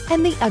Bad,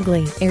 and the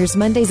Ugly airs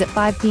Mondays at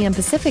 5 p.m.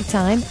 Pacific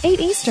Time,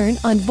 8 Eastern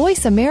on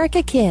Voice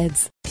America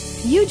Kids.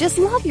 You just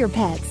love your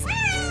pets,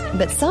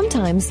 but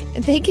sometimes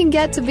they can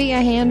get to be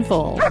a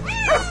handful.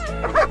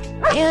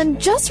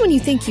 And just when you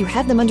think you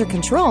have them under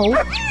control,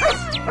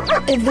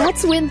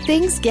 that's when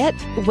things get,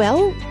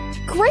 well,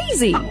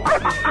 crazy.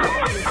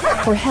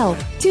 For help,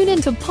 tune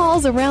in to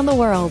Paws Around the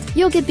World.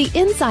 You'll get the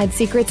inside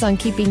secrets on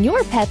keeping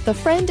your pet the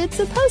friend it's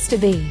supposed to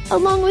be,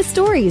 along with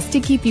stories to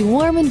keep you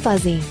warm and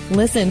fuzzy.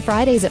 Listen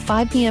Fridays at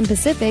 5 p.m.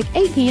 Pacific,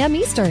 8 p.m.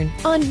 Eastern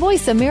on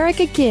Voice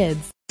America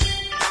Kids.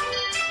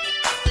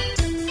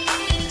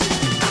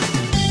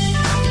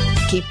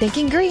 Keep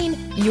thinking green.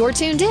 You're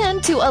tuned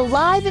in to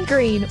Alive and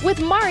Green with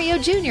Mario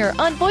Jr.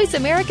 on Voice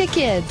America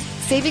Kids,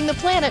 saving the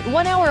planet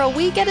 1 hour a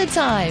week at a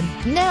time.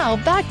 Now,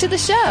 back to the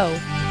show.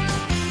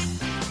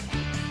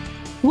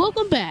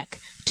 Welcome back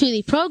to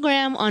the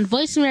program on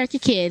Voice America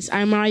Kids.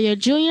 I'm Mario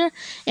Jr.,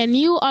 and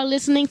you are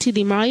listening to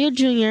the Mario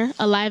Jr.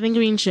 Alive and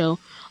Green show.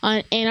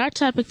 And our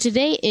topic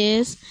today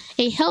is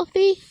a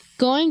healthy,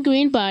 going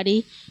green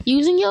body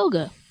using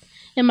yoga.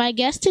 And my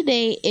guest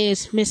today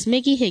is Miss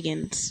Mickey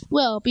Higgins.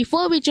 Well,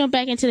 before we jump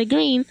back into the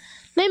green,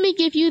 let me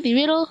give you the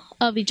riddle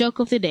of the joke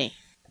of the day.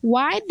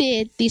 Why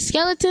did the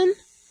skeleton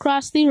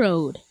cross the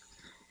road?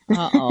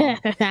 Uh-oh.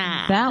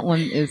 That one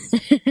is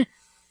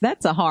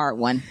That's a hard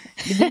one.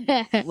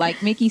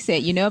 Like Mickey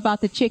said, you know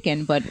about the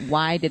chicken, but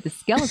why did the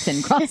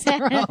skeleton cross the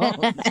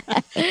road?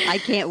 I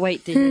can't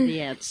wait to hear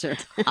the answer.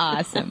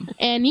 Awesome.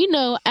 And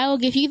I will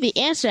give you the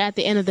answer at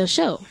the end of the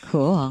show.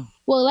 Cool.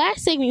 Well,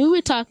 last segment we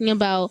were talking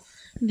about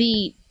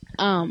the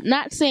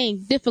not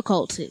saying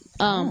difficult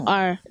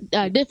are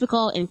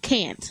difficult and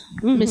can't.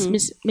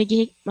 Miss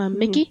Mickey.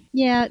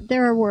 Yeah,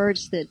 there are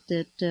words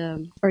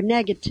that are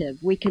negative.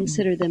 We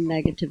consider them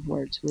negative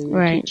words when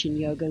we're teaching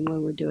yoga and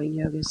when we're doing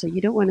yoga. So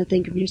you don't want to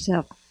think of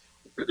yourself,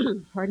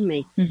 pardon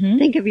me,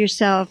 think of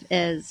yourself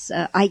as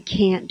I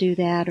can't do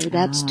that or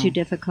that's too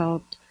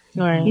difficult.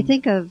 Right. You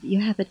think of,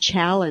 you have a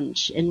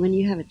challenge, and when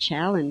you have a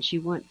challenge,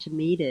 you want to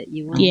meet it.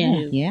 You want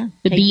to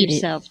take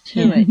yourself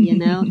to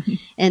it,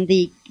 And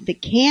the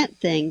can't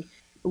thing,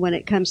 when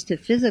it comes to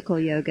physical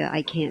yoga,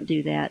 I can't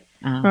do that.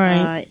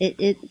 Right.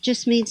 It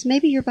just means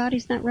maybe your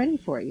body's not ready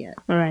for it yet.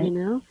 Right.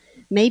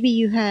 Maybe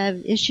you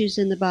have issues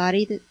in the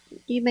body that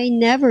you may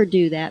never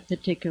do that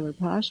particular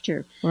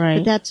posture. Right.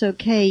 But that's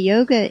okay.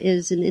 Yoga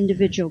is an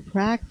individual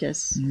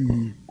practice,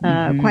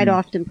 quite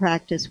often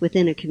practiced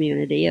within a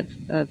community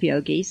of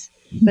yogis.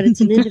 But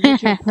it's an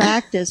individual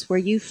practice where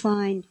you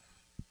find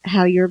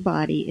how your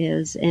body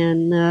is.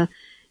 And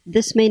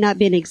this may not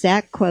be an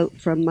exact quote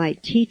from my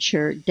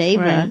teacher,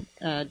 Deva,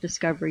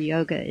 Discover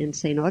Yoga in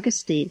St.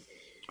 Augustine.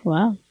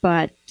 Wow.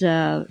 But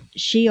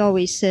she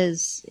always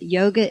says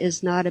yoga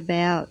is not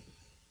about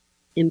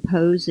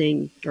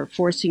imposing or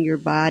forcing your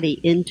body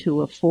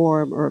into a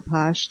form or a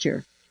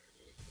posture.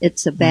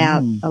 It's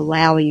about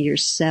allowing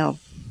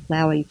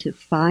to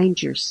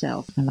find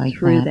yourself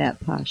through that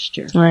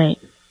posture. Right.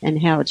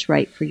 And how it's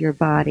right for your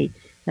body.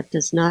 That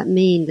does not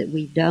mean that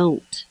we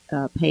don't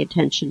pay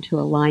attention to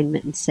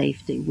alignment and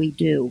safety. We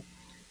do.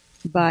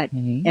 But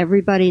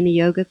everybody in a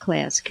yoga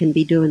class can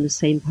be doing the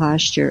same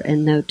posture,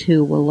 and no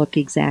two will look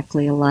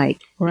exactly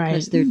alike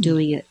because they're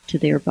doing it to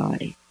their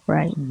body.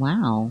 Right.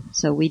 Wow.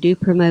 So we do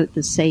promote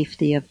the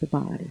safety of the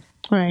body.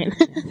 Right.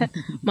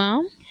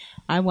 Mom?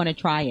 I want to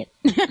try it.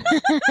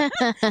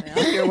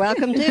 Well, you're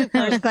welcome to.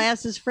 First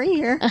class is free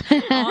here.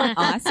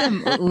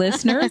 Awesome.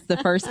 Listeners, the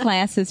first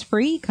class is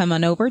free. Come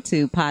on over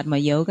to Padma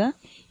Yoga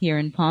here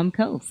in Palm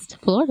Coast,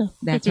 Florida.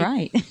 That's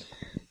right.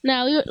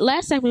 Now,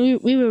 last time we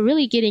were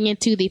really getting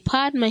into the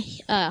Padma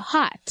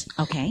Hot.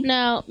 Okay.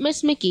 Now,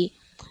 Miss Mickey,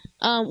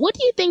 what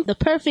do you think the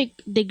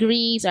perfect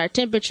degrees or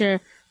temperature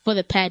for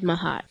the Padma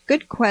Hot?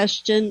 Good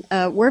question.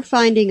 We're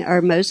finding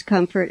our most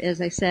comfort, as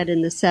I said,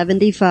 in the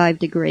 75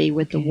 degree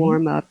with the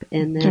warm up.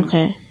 And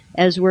then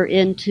as we're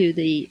into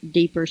the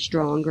deeper,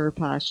 stronger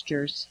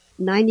postures,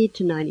 90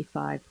 to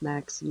 95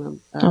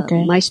 maximum.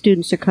 My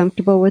students are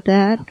comfortable with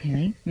that.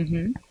 Okay.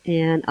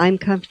 And I'm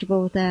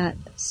comfortable with that.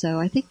 So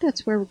I think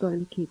that's where we're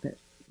going to keep it.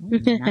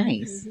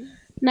 Nice.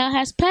 Now,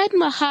 has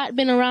Padma Hot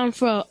been around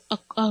for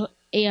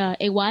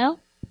a while?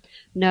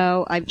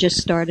 No, I've just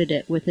started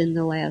it within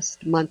the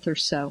last month or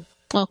so.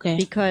 Okay.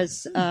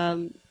 Because,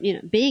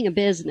 being a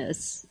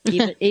business,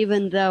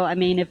 even though, I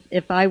mean,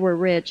 if I were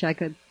rich,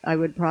 I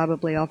would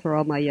probably offer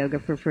all my yoga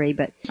for free.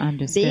 But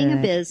being a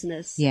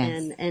business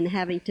and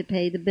having to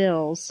pay the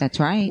bills, that's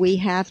right. We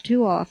have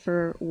to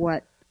offer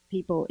what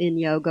people in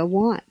yoga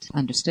want.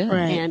 Understood.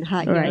 Right. And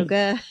hot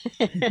yoga,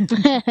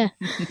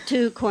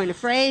 to coin a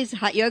phrase,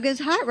 hot yoga is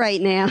hot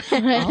right now.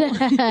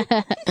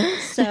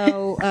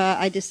 So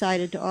I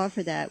decided to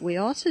offer that. We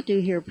also do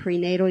here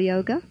prenatal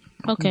yoga.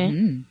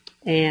 Okay.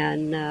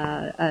 And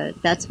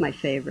that's my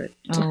favorite.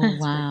 Oh,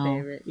 wow. My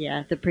favorite.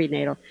 Yeah, the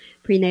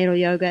prenatal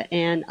yoga.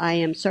 And I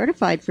am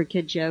certified for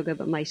kids yoga,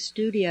 but my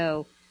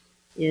studio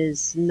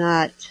is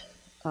not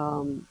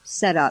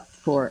set up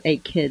for a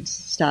kids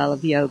style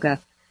of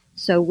yoga.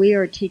 So we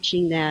are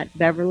teaching that.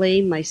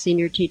 Beverly, my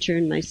senior teacher,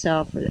 and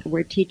myself,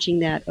 we're teaching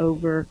that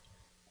over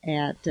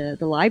at the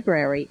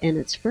library, and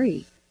it's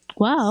free.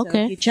 Wow, okay.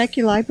 So if you check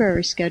your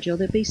library schedule,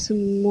 there'll be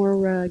some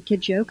more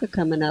kids yoga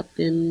coming up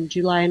in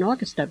July and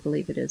August, I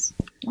believe it is.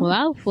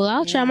 Well,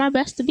 I'll try my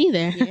best to be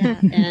there. Yeah,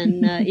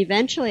 and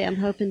eventually I'm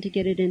hoping to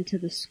get it into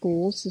the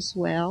schools as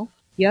well.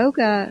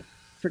 Yoga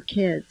for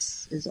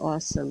kids is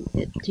awesome.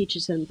 It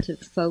teaches them to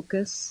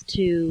focus,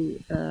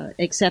 to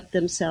accept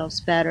themselves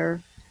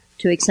better,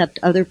 to accept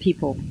other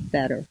people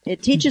better.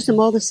 It teaches them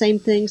all the same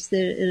things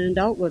that an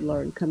adult would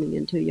learn coming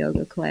into a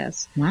yoga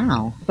class.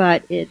 Wow.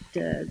 But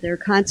their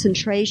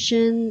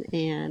concentration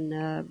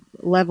and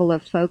level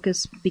of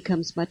focus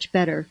becomes much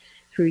better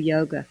through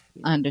yoga.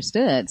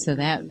 Understood. So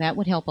that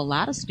would help a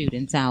lot of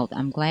students out.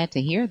 I'm glad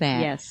to hear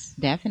that. Yes.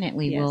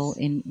 Definitely.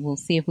 Yes. We'll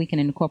see if we can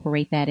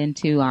incorporate that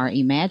into our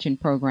Imagine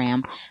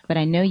program. But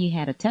I know you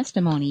had a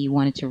testimony you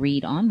wanted to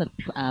read on the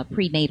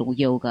prenatal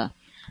yoga.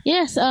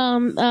 Yes,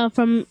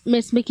 from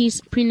Miss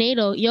Mickey's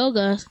prenatal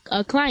yoga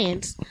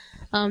clients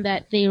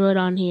that they wrote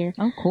on here.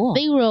 Oh, cool.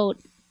 They wrote,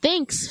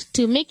 "Thanks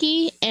to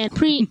Mickey and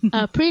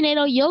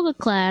prenatal yoga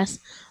class,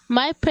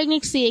 my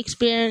pregnancy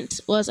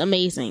experience was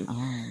amazing. Oh,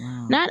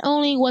 wow. Not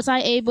only was I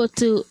able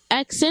to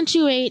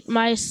accentuate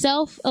my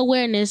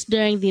self-awareness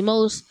during the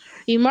most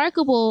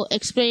remarkable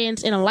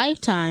experience in a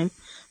lifetime,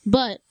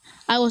 but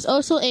I was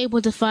also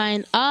able to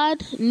find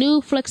odd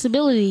new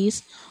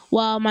flexibilities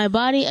while my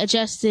body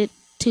adjusted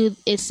to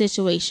its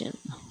situation.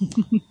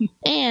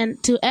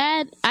 And to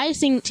add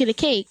icing to the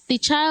cake, the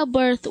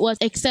childbirth was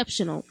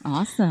exceptional.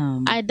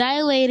 Awesome. I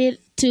dilated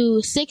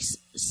to 6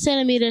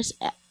 centimeters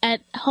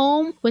at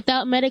home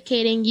without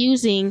medicating,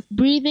 using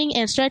breathing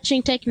and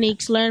stretching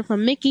techniques learned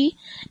from Mickey,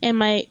 and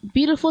my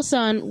beautiful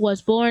son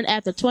was born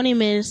after 20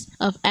 minutes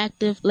of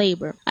active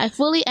labor. I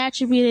fully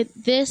attributed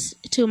this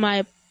to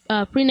my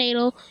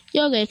prenatal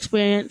yoga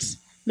experience.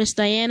 Miss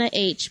Diana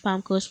H.,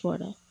 Palm Coast,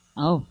 Florida.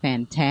 Oh,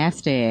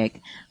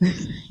 fantastic.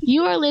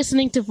 You are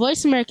listening to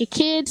Voice America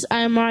Kids.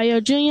 I'm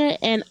Mario Jr.,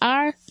 and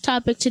our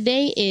topic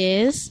today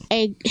is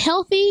a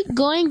healthy,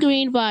 going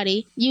green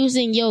body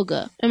using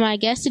yoga. And my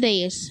guest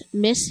today is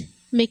Miss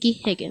Mickey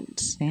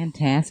Higgins.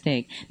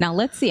 Fantastic. Now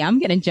let's see. I'm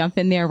going to jump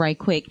in there right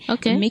quick.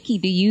 Okay. Mickey,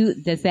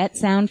 does that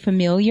sound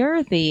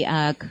familiar?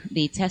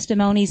 The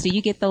testimonies, do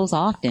you get those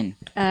often?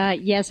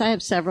 Yes, I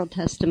have several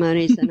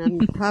testimonies, and I'm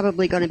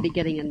probably going to be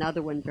getting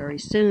another one very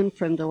soon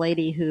from the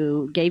lady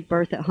who gave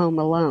birth at home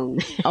alone.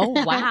 Oh,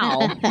 wow.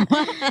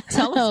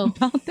 Tell us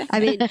about that. I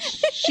mean,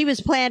 she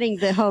was planning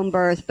the home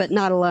birth, but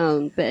not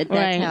alone. But that's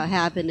Right. how it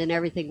happened, and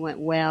everything went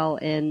well.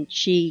 And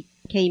she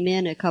came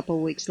in a couple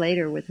of weeks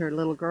later with her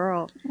little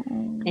girl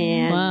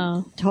and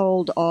Wow.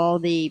 told all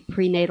the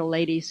prenatal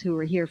ladies who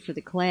were here for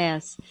the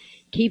class,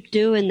 keep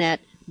doing that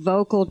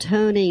vocal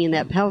toning and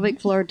that pelvic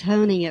floor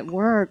toning. It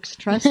works.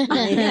 Trust me.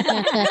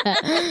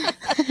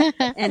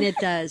 And it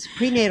does.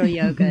 Prenatal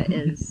yoga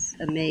is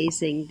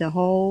amazing. The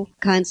whole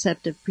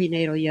concept of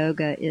prenatal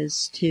yoga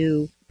is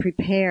to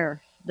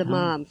prepare the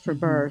mom for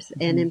birth.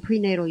 And in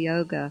prenatal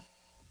yoga,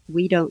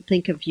 we don't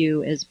think of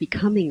you as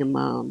becoming a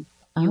mom.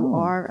 You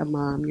are a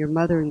mom. You're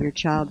mothering your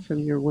child from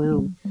your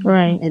womb.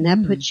 Right. And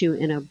that puts you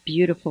in a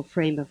beautiful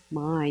frame of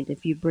mind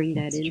if you bring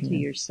that into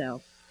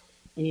yourself.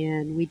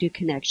 And we do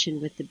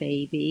connection with the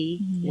baby,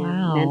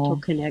 Wow. and mental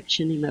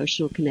connection,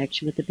 emotional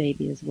connection with the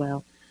baby as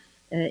well.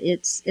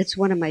 It's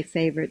one of my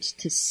favorites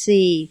to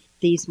see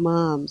these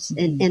moms.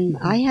 And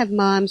I have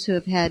moms who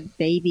have had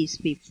babies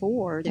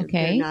before.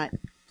 They're not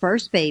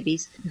first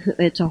babies.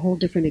 It's a whole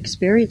different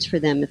experience for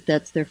them if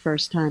that's their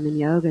first time in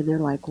yoga. And they're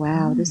like,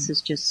 wow, this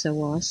is just so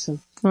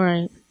awesome.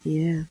 Right.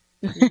 Yeah.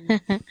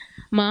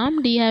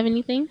 Mom, do you have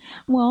anything?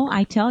 Well,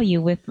 I tell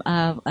you, with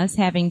us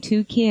having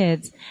 2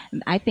 kids,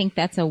 I think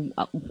that's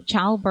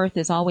childbirth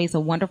is always a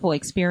wonderful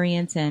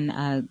experience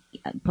and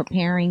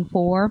preparing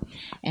for.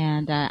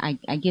 And I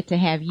get to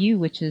have you,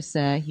 which is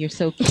you're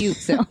so cute.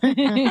 So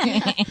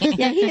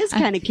Yeah, he is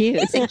kind of cute.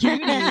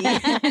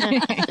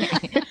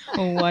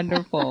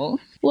 Wonderful.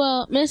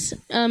 Well, Miss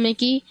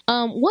Mickey,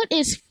 what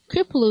is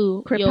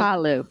Kripalu?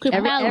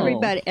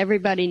 Kripalu.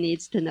 Everybody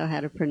needs to know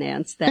how to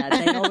pronounce that.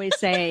 They always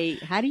say,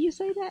 how do you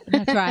say that?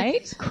 That's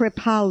right.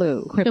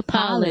 Kripalu.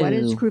 What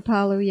is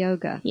Kripalu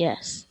yoga?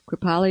 Yes.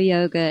 Kripalu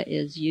yoga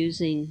is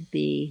using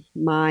the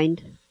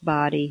mind,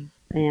 body,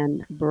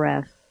 and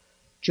breath,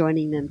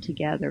 joining them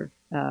together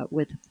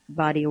with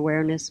body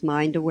awareness,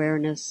 mind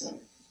awareness,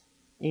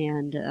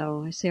 and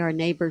I see our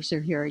neighbors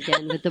are here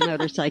again with the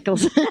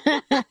motorcycles.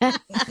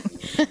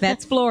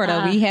 That's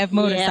Florida. We have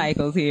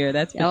motorcycles here.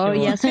 That's for sure.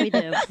 Yes, we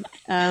do.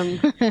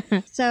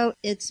 So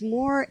it's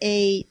more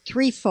a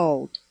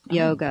threefold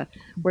yoga,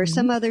 where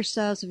some other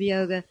styles of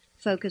yoga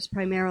focus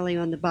primarily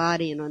on the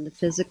body and on the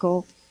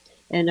physical,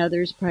 and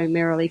others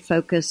primarily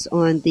focus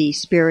on the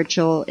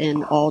spiritual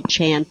and all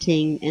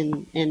chanting,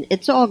 and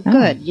it's all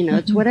good. You know,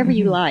 it's whatever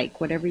you like,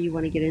 whatever you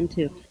want to get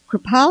into.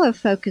 Kripalu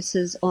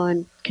focuses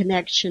on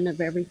connection of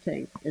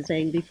everything, as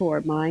saying before,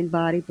 mind,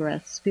 body,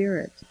 breath,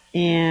 spirit.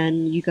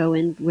 And you go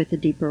in with a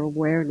deeper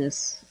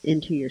awareness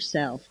into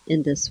yourself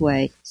in this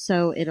way.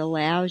 So it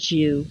allows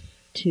you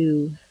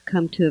to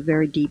come to a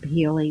very deep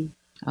healing.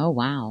 Oh,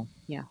 wow.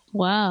 Yeah.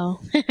 Wow.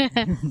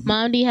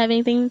 Mom, do you have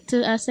anything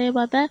to say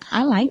about that?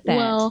 I like that.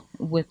 Well,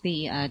 with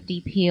the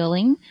deep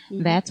healing,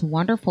 that's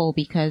wonderful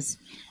because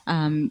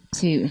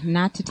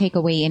not to take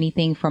away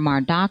anything from our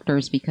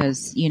doctors,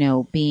 because, you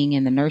know, being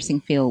in the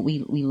nursing field, we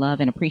love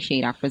and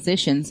appreciate our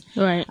physicians.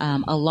 Right.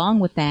 Along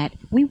with that,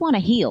 we want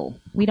to heal.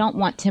 We don't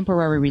want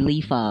temporary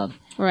relief of.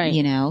 Right.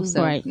 You know,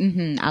 so Right.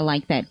 I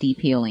like that deep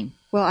healing.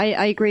 Well,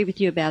 I agree with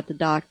you about the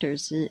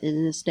doctors.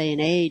 In this day and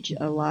age,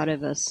 a lot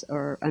of us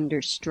are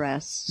under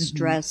stress.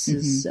 Stress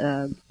is,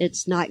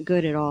 it's not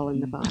good at all in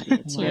the body.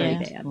 It's very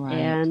bad. Right.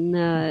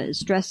 And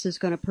stress is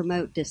going to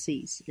promote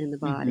disease in the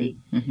body.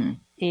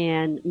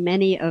 And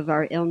many of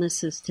our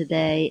illnesses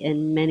today,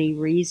 and many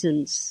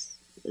reasons,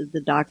 the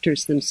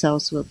doctors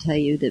themselves will tell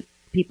you that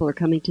people are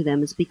coming to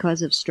them is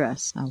because of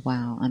stress. Oh,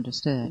 wow.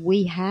 Understood.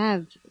 We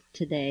have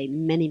today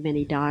many,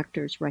 many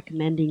doctors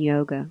recommending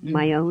yoga.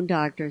 My own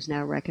doctor is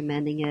now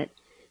recommending it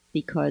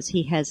because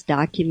he has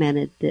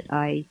documented that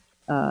I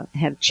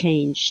have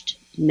changed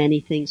many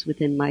things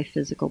within my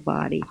physical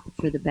body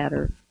for the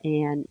better.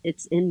 And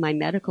it's in my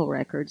medical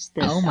records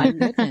that Oh, my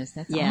goodness.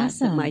 That's that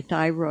awesome. my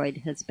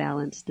thyroid has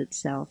balanced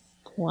itself.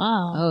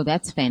 wow. Oh,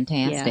 that's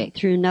fantastic. Yeah,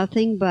 through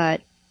nothing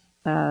but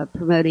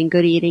promoting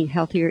good eating,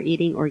 healthier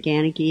eating,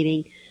 organic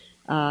eating,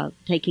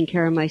 taking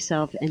care of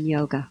myself and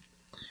yoga.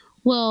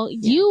 Well,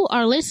 you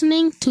are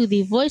listening to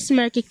the Voice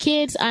America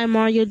Kids. I'm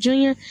Mario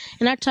Jr.,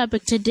 and our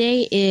topic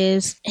today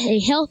is a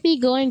healthy,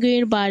 going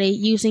green body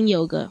using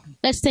yoga.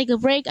 Let's take a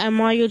break. I'm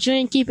Mario Jr.,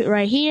 and keep it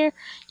right here.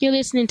 You're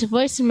listening to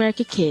Voice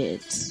America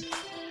Kids.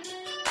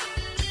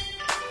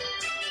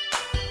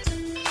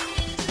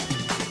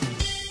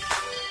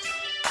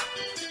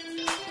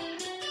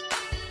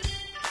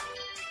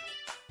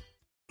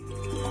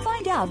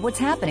 Find out what's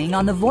happening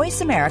on the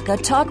Voice America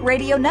Talk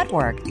Radio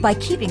Network by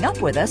keeping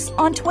up with us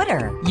on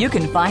Twitter. You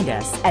can find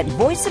us at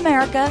Voice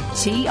America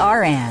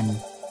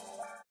TRN.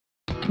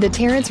 The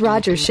Terrence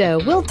Rogers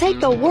Show will take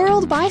the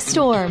world by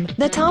storm.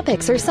 The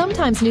topics are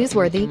sometimes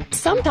newsworthy,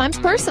 sometimes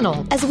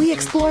personal, as we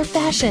explore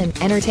fashion,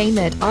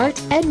 entertainment,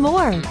 art, and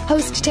more.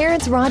 Host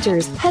Terrence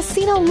Rogers has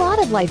seen a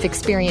lot of life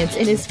experience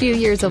in his few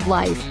years of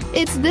life.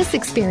 It's this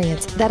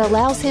experience that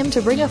allows him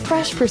to bring a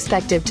fresh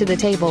perspective to the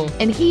table,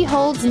 and he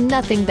holds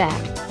nothing back.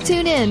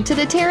 Tune in to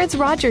The Terrence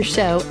Rogers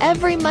Show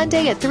every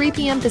Monday at 3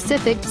 p.m.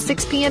 Pacific,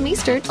 6 p.m.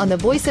 Eastern on the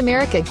Voice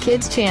America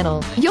Kids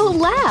channel. You'll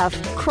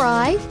laugh,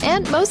 cry,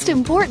 and most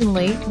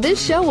importantly,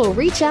 this show will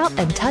reach out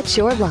and touch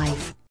your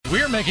life.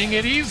 We're making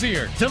it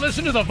easier to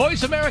listen to the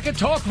Voice America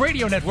Talk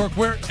Radio Network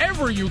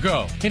wherever you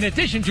go. In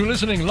addition to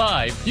listening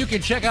live, you can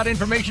check out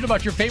information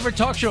about your favorite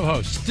talk show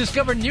hosts,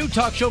 discover new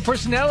talk show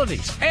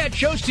personalities, add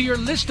shows to your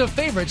list of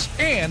favorites,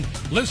 and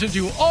listen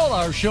to all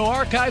our show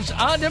archives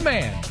on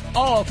demand.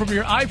 All from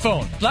your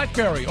iPhone,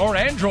 BlackBerry, or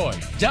Android.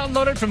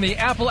 Download it from the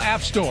Apple App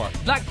Store,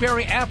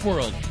 BlackBerry App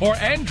World, or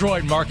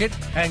Android Market,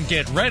 and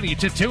get ready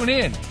to tune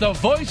in. The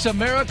Voice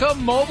America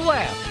mobile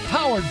app,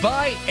 powered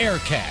by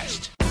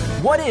Aircast.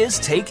 What is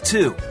Take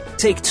Two?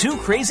 Take two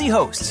crazy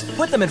hosts,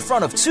 put them in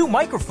front of two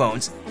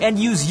microphones, and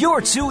use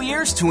your two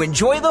ears to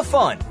enjoy the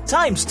fun,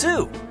 times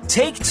two.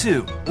 Take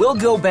Two. We'll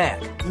go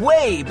back,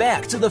 way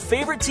back to the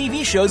favorite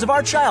TV shows of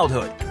our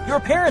childhood,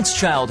 your parents'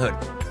 childhood.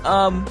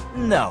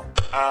 No.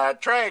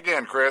 Try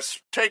again,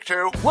 Chris. Take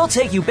two. We'll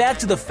take you back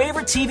to the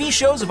favorite TV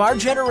shows of our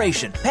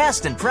generation,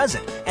 past and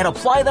present, and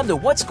apply them to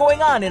what's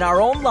going on in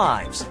our own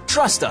lives.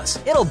 Trust us,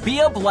 it'll be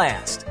a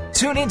blast.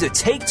 Tune in to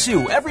Take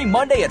Two every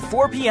Monday at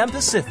 4 p.m.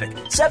 Pacific,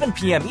 7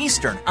 p.m.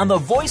 Eastern on the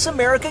Voice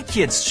America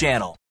Kids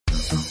channel.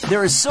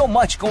 There is so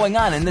much going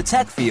on in the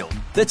tech field.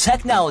 The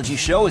Technology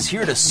Show is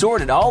here to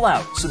sort it all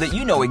out so that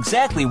you know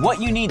exactly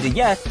what you need to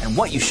get and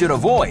what you should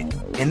avoid.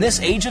 In this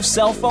age of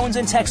cell phones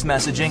and text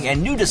messaging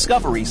and new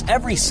discoveries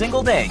every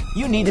single day,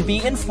 you need to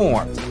be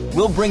informed.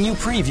 We'll bring you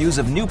previews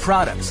of new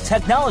products,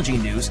 technology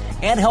news,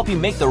 and help you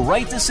make the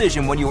right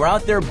decision when you are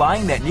out there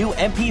buying that new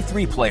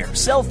MP3 player,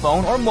 cell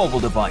phone, or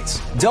mobile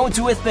device. Don't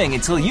do a thing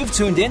until you've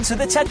tuned in to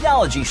The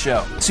Technology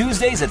Show,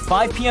 Tuesdays at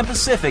 5 p.m.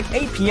 Pacific,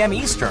 8 p.m.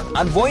 Eastern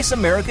on Voice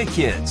America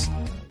Kids.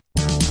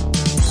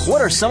 What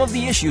are some of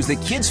the issues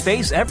that kids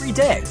face every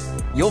day?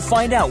 You'll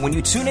find out when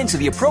you tune into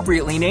the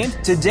appropriately named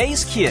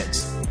Today's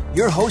Kids.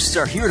 Your hosts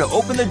are here to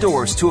open the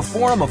doors to a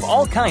forum of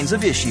all kinds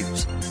of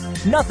issues.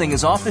 Nothing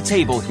is off the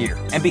table here,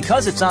 and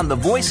because it's on the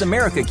Voice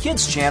America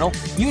Kids channel,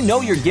 you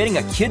know you're getting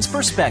a kid's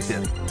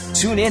perspective.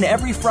 Tune in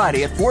every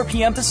Friday at 4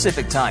 p.m.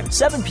 Pacific Time,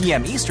 7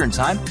 p.m. Eastern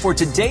Time for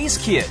Today's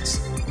Kids.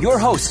 Your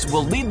hosts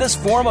will lead this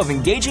forum of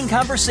engaging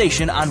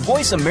conversation on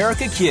Voice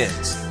America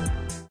Kids.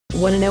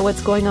 Want to know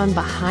what's going on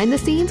behind the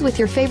scenes with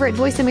your favorite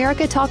Voice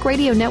America Talk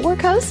Radio Network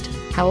host?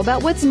 How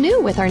about what's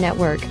new with our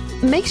network?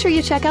 Make sure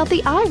you check out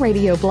the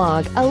iRadio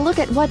blog, a look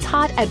at what's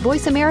hot at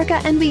Voice America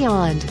and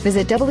beyond.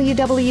 Visit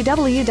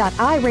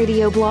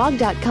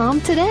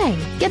www.iradioblog.com today.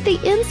 Get the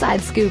inside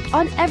scoop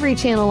on every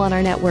channel on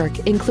our network,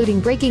 including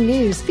breaking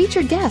news,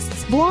 featured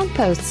guests, blog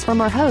posts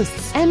from our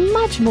hosts, and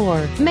much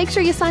more. Make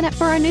sure you sign up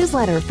for our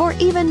newsletter for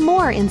even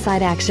more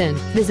inside action.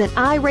 Visit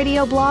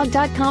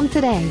iradioblog.com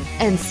today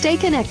and stay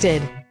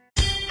connected.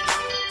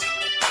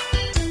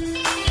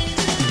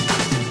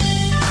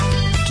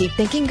 Keep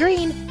thinking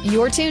green.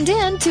 You're tuned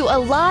in to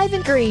Alive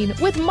and Green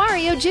with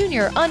Mario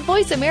Jr. on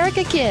Voice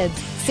America Kids,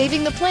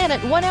 saving the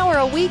planet 1 hour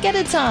a week at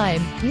a time.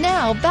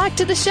 Now, back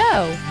to the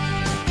show.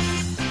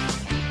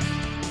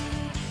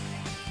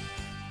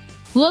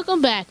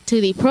 Welcome back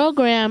to the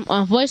program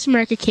on Voice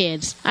America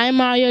Kids. I'm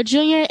Mario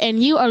Jr.,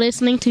 and you are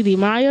listening to the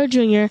Mario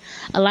Jr.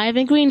 Alive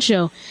and Green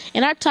Show.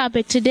 And our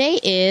topic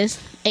today is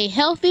a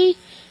healthy,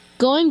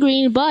 going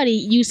green body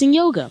using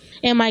yoga.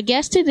 And my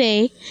guest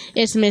today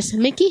is Miss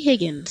Mickey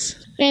Higgins.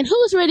 And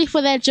who's ready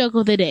for that joke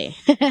of the day?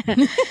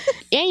 And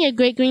your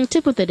great green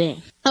tip of the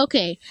day.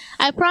 Okay,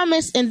 I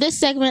promise in this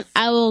segment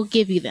I will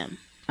give you them.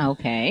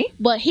 Okay.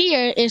 But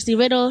here is the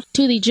riddle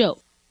to the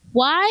joke.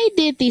 Why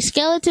did the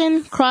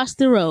skeleton cross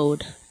the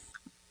road?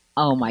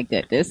 Oh, my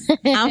goodness.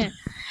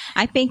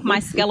 I think my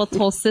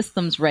skeletal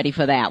system's ready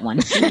for that one.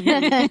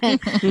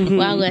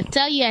 Well, I'm going to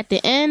tell you at the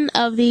end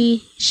of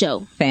the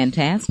show.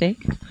 Fantastic.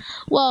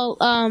 Well,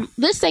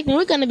 this segment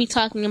we're going to be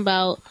talking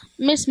about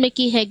Miss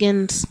Mickey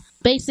Higgins.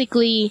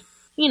 Basically,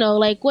 you know,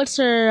 like what's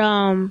her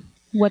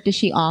What does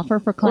she offer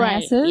for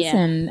classes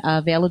and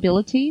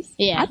availabilities?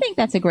 Yeah. I think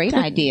that's a great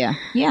idea.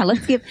 Yeah,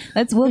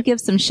 we'll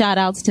give some shout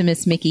outs to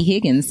Miss Mickey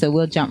Higgins, so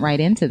we'll jump right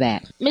into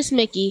that. Miss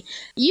Mickey,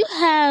 you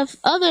have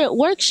other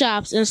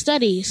workshops and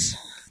studies.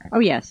 Oh,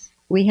 yes.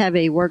 We have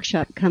a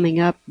workshop coming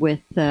up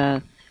with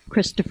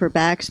Christopher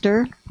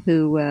Baxter,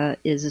 who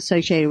is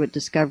associated with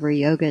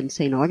Discovery Yoga in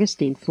St.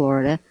 Augustine,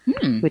 Florida,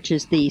 which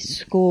is the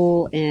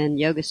school and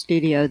yoga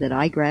studio that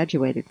I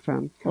graduated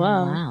from.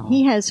 Wow.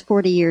 He has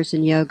 40 years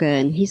in yoga,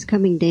 and he's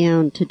coming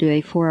down to do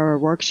a 4-hour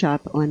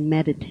workshop on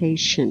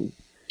meditation.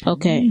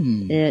 Okay.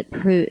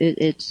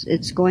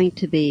 It's going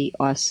to be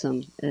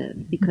awesome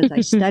because I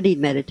studied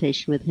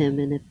meditation with him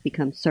and have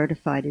become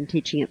certified in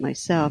teaching it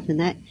myself, and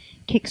that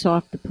kicks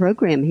off the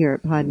program here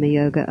at Padma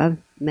Yoga of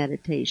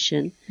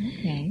meditation.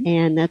 Okay.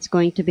 And that's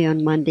going to be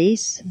on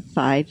Mondays,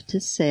 5 to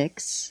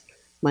 6,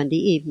 Monday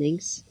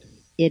evenings.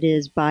 It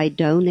is by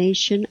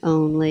donation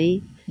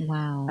only.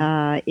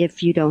 Wow.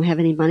 If you don't have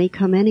any money,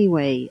 come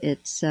anyway.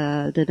 It's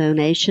the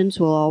donations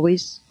will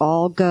always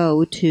all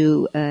go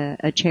to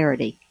a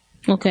charity.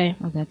 Okay.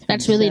 Oh,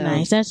 that's really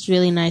nice. That's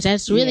really nice.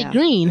 That's really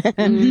green.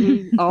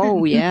 Mm-hmm.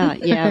 Oh, yeah.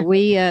 Yeah,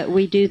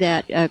 we do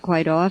that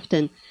quite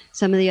often.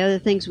 Some of the other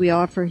things we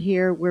offer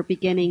here, we're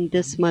beginning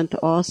this month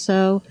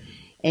also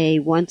a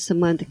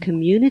once-a-month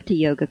community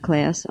yoga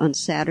class on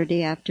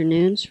Saturday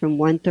afternoons from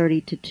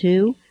 1:30 to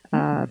 2.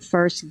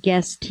 First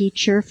guest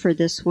teacher for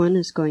this one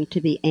is going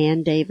to be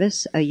Ann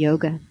Davis, a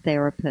yoga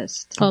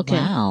therapist. Okay.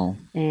 Wow.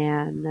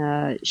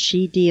 And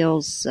she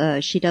does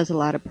a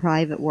lot of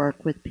private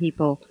work with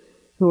people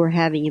who are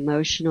having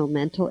emotional,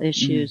 mental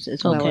issues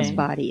as well as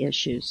body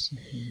issues.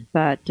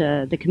 But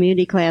the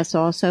community class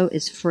also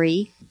is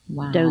free.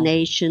 Wow.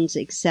 Donations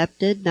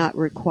accepted, not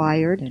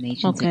required.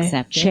 Donations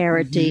accepted.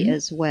 Charity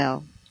as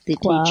well. The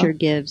teacher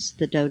gives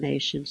the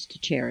donations to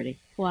charity.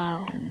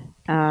 Wow.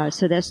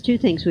 So that's two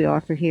things we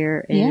offer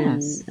here.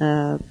 And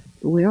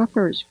we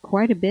offer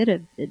quite a bit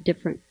of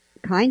different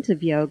kinds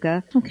of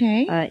yoga.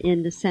 Okay.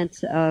 In the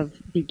sense of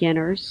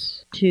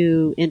beginners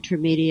to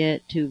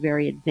intermediate to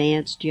very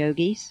advanced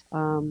yogis.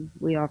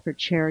 We offer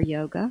chair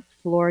yoga,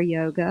 floor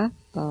yoga,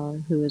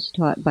 who is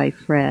taught by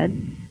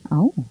Fred.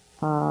 Oh.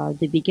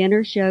 The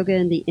beginner's yoga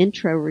and the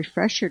intro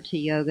refresher to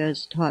yoga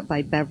is taught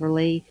by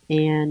Beverly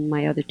and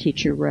my other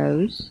teacher,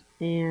 Rose.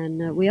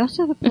 And we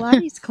also have a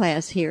Pilates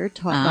class here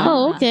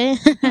taught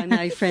by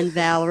my friend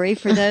Valerie.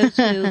 For those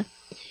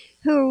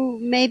who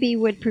maybe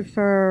would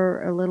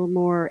prefer a little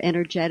more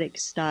energetic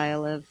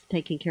style of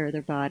taking care of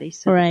their body.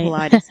 So the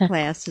Pilates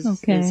class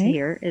is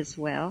here as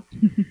well.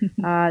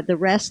 The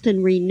Rest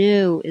and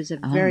Renew is a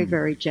very,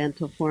 very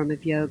gentle form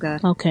of yoga.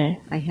 Okay.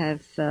 I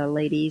have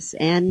ladies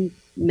and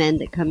men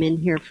that come in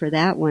here for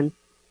that one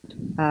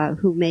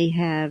who may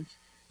have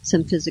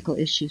some physical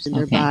issues in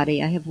their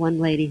body. I have one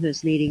lady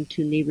who's needing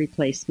 2 knee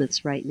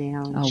replacements right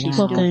now. And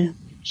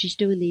she's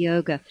doing the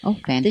yoga. Oh,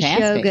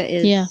 fantastic.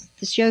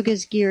 This yoga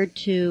is geared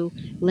to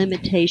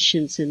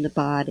limitations in the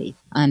body.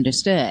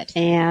 Understood.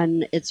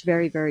 And it's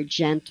very, very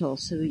gentle.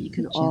 So you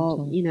can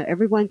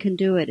everyone can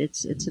do it.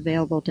 It's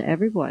available to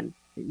everyone.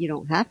 You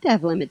don't have to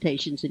have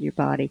limitations in your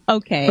body.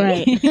 Okay.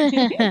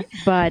 Right.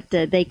 But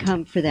they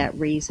come for that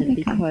reason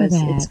because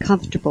it's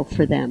comfortable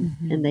for them.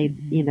 Mm-hmm.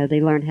 And they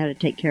learn how to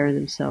take care of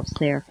themselves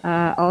there.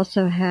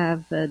 Also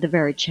have the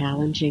very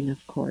challenging,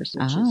 of course,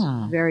 which is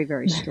very,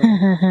 very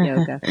strong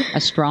yoga.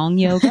 A strong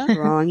yoga?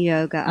 Strong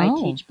yoga. I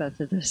teach both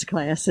of those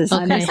classes.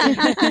 Okay.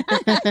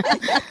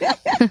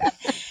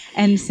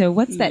 And so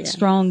what's that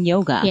strong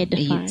yoga?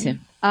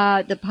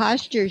 The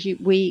postures, in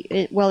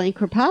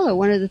Kripalu,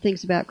 one of the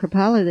things about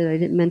Kripalu that I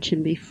didn't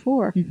mention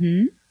before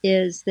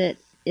is that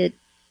it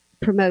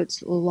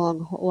promotes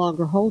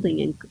longer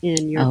holding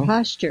in your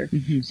posture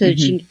so that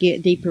you can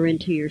get deeper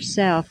into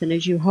yourself. And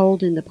as you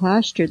hold in the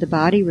posture, the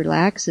body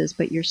relaxes,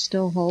 but you're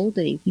still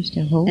holding. You're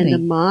still holding. And the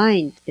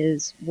mind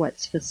is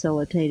what's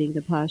facilitating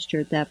the posture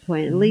at that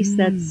point. At least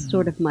that's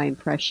sort of my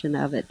impression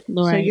of it.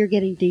 Right. So you're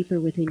getting deeper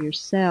within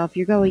yourself.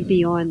 You're going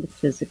beyond the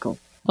physical.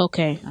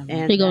 Okay.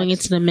 And you're going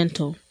into the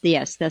mental.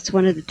 Yes, that's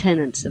one of the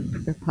tenets of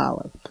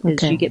Kripalu,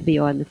 is you get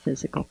beyond the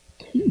physical.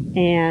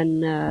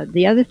 And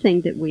the other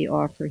thing that we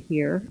offer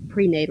here,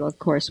 prenatal, of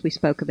course, we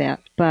spoke about,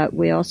 but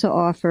we also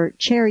offer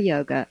chair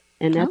yoga,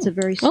 and that's a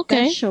very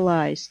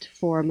specialized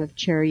form of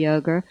chair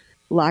yoga.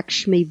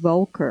 Lakshmi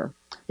Volker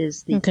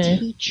is the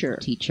teacher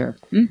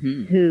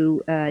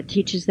who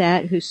teaches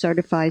that, who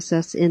certifies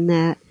us in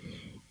that.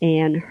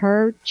 And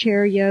her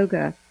chair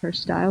yoga, her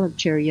style of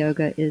chair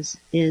yoga is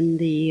in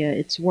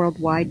it's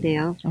worldwide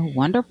now. Oh,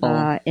 wonderful.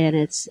 And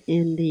it's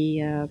in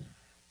the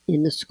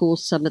school,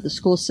 some of the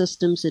school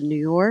systems in New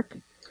York.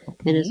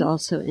 And is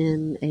also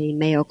in a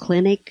Mayo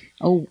Clinic.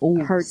 Oh,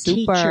 her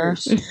super.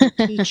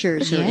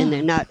 teachers are in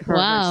there, not her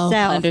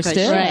herself.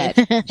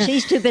 Understood.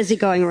 She's too busy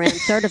going around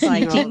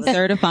certifying all of us.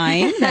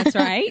 Certifying, that's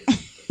right.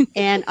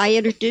 And I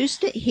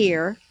introduced it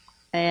here.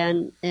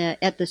 And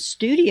at the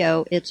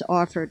studio, it's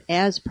offered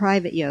as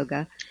private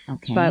yoga.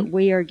 Okay. But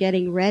we are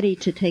getting ready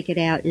to take it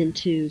out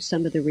into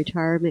some of the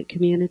retirement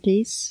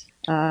communities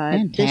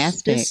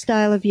Fantastic. This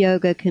style of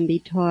yoga can be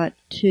taught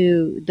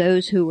to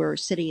those who are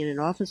sitting in an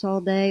office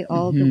all day,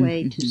 all the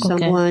way to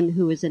someone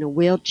who is in a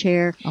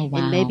wheelchair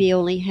and maybe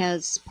only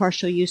has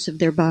partial use of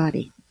their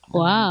body.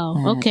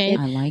 Wow. Okay.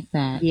 I like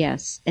that.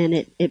 Yes, and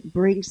it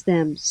brings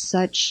them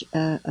such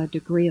a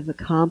degree of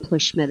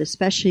accomplishment,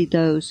 especially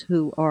those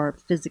who are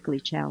physically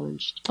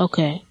challenged.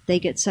 Okay. They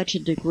get such a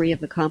degree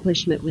of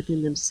accomplishment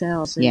within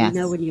themselves. And Yes.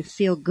 you know, when you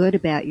feel good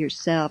about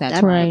yourself,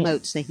 That's that right.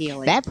 promotes the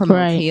healing. That promotes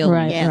Right, healing.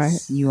 right,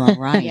 Yes. You are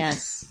right.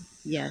 Yes.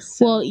 Yes.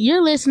 Well,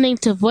 you're listening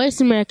to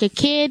Voice America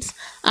Kids.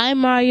 I'm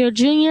Mario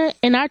Jr.,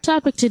 and our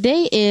topic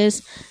today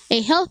is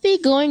a healthy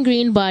going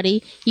green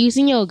body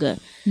using yoga.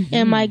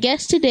 And my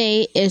guest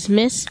today is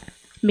Miss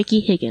Mickey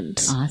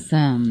Higgins.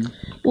 Awesome.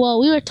 Well,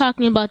 we were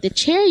talking about the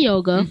chair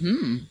yoga.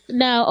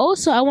 Now,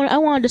 also, I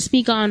wanted to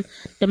speak on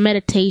the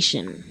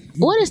meditation.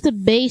 What is the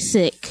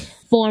basic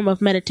form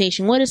of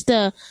meditation? What is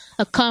the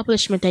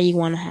accomplishment that you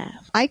want to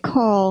have? I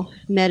call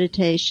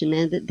meditation,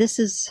 and this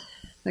is,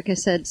 like I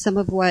said, some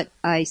of what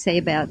I say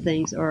about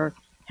things or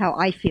how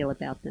I feel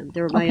about them.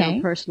 They're my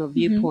own personal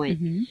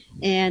viewpoint.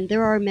 And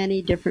there are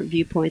many different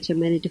viewpoints and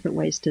many different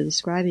ways to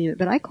describing it,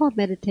 but I call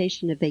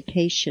meditation a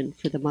vacation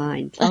for the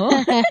mind.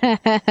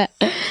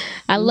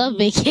 I love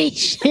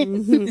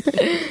vacation.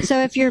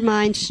 So if your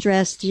mind's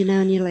stressed, you know,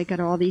 and you like got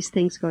all these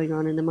things going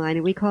on in the mind,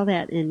 and we call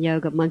that in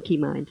yoga monkey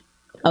mind.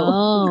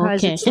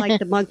 Because it's like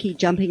the monkey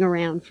jumping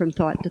around from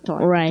thought to thought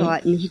to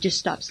thought, and he just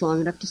stops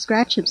long enough to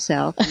scratch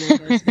himself and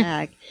then goes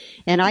back.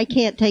 And I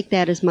can't take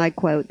that as my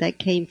quote. That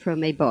came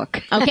from a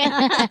book. Okay.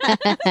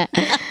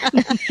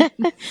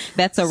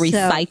 That's a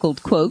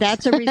recycled quote.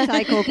 That's a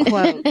recycled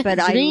quote, but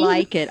I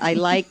like it. I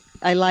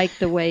like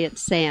the way it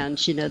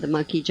sounds, you know, the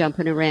monkey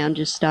jumping around,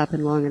 just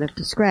stopping long enough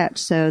to scratch.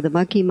 So the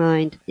monkey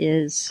mind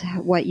is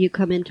what you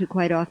come into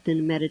quite often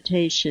in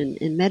meditation.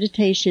 In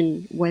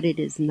meditation, what it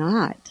is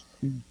not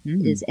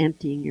is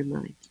emptying your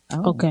mind.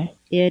 Okay.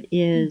 It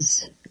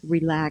is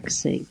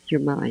relaxing your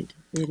mind.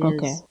 It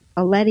is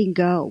a letting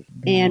go.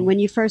 And when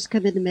you first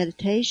come into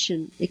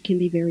meditation, it can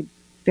be very,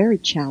 very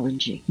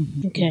challenging.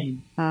 Okay.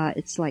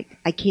 It's like,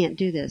 I can't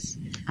do this.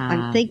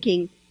 I'm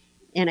thinking,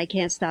 and I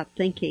can't stop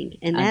thinking.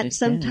 And that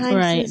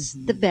sometimes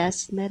is the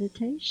best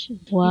meditation.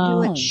 Wow.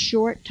 You do it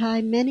short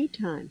time, many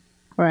times.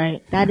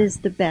 Right. That is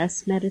the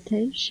best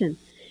meditation.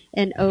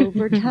 And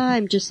over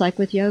time, just like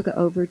with yoga,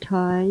 over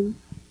time,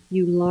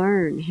 you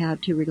learn how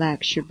to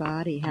relax your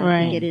body, how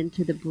to get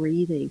into the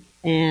breathing,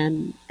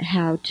 and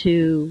how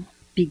to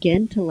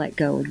begin to let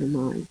go of the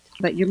mind.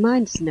 But your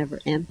mind's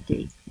never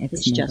empty.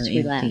 It's just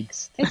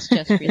relaxed. It's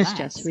just relaxed. It's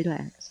just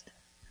relaxed.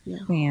 Yeah.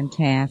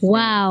 Fantastic.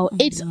 Wow.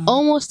 It's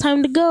almost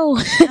time to go.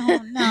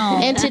 Oh, no.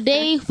 And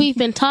today we've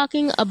been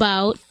talking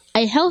about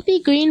a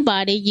healthy green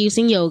body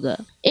using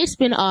yoga. It's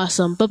been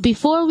awesome. But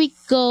before we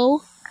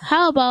go,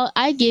 how about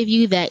I give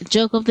you that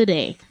joke of the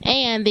day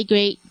and the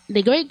great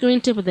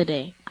green tip of the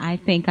day? I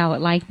think I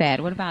would like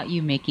that. What about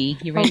you, Mickey?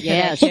 You ready for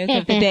that joke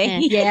of the day?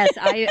 Yes,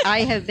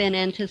 I have been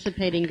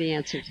anticipating the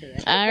answer to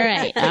that. All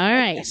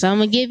right. So I'm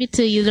going to give it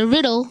to you, the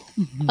riddle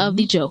of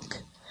the joke.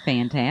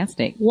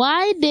 Fantastic.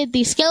 Why did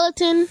the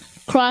skeleton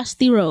cross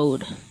the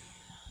road?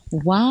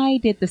 Why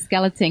did the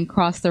skeleton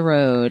cross the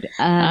road?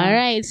 All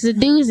right, it's a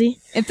doozy.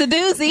 It's a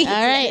doozy.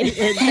 All right.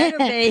 It better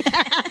be.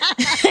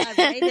 I've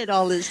waited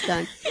all this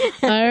time.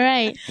 All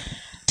right.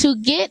 To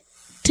get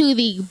to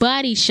the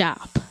body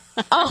shop.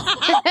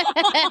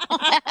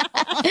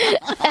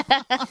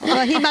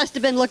 Well, he must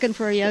have been looking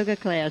for a yoga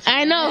class.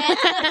 I know.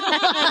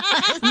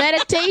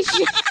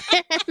 Meditation.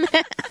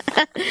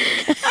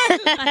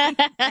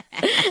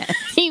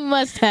 He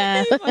must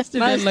have. He must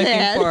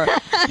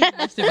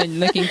have been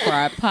looking for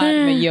our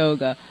Padma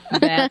yoga.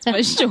 That's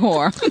for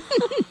sure.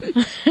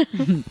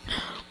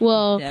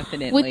 Well,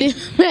 definitely.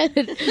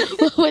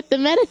 with the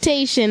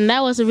meditation,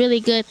 that was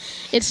really good.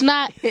 It's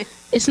not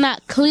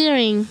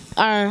clearing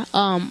our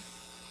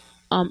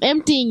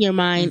emptying your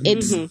mind.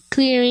 It's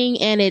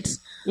clearing and it's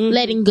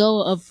letting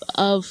go of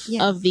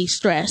the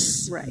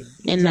stress. Right.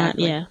 And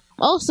exactly.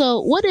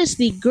 Also, what is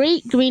the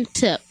great green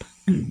tip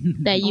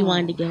that you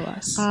wanted to give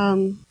us?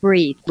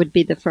 Breathe would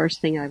be the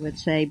first thing I would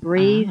say.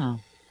 Breathe.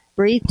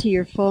 Breathe to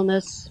your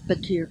fullness,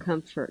 but to your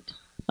comfort.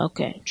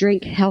 Okay.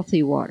 Drink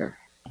healthy water.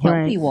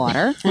 Healthy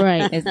water.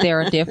 Right. Is there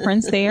a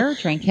difference there?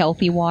 Drink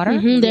healthy water?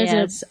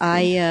 Yes.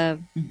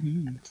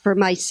 For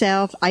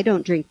myself, I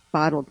don't drink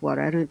bottled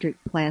water. I don't drink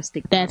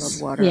plastic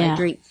bottled water. I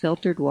drink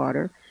filtered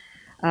water.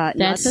 Not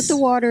that the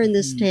water in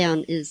this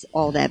town is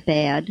all that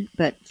bad,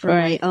 but for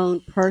my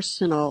own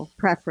personal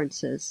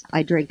preferences,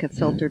 I drink a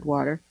filtered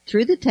water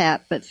through the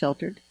tap, but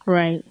filtered.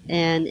 Right.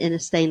 And in a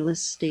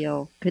stainless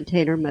steel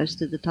container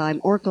most of the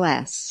time, or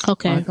glass.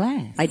 Okay. Or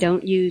glass.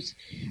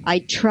 I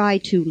try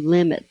to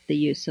limit the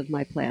use of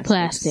my plastics.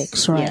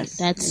 Plastics, right. Yes,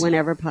 That's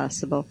whenever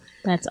possible.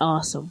 That's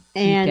awesome.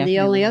 And the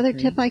only other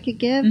tip I could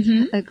give,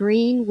 a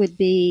green, would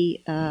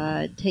be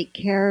take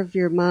care of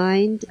your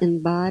mind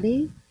and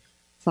body.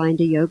 Find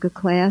a yoga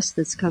class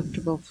that's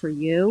comfortable for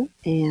you,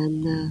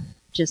 and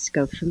just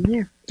go from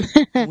there.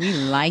 We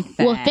like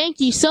that. Well, thank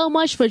you so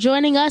much for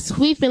joining us.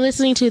 We've been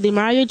listening to the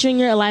Mario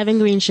Jr. Alive and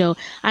Green Show.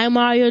 I'm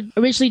Mario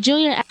Originally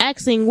Jr.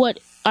 asking, what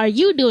are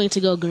you doing to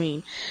go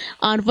green?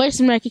 On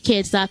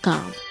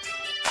VoiceAmericaKids.com.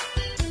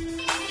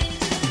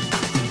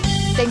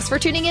 Thanks for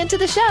tuning in to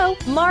the show.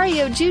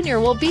 Mario Jr.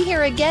 will be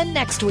here again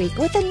next week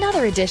with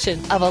another edition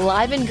of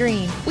Alive and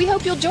Green. We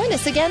hope you'll join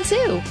us again,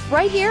 too,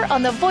 right here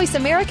on the Voice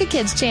America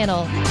Kids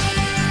channel.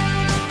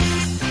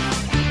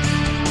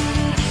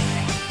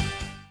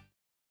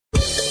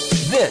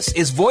 This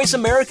is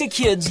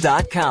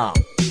VoiceAmericaKids.com.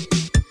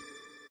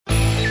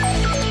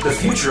 The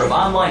future of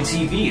online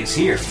TV is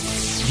here.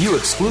 View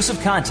exclusive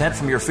content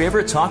from your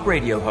favorite talk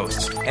radio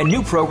hosts and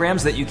new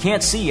programs that you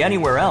can't see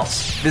anywhere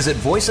else. Visit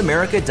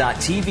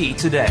VoiceAmerica.tv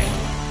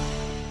today.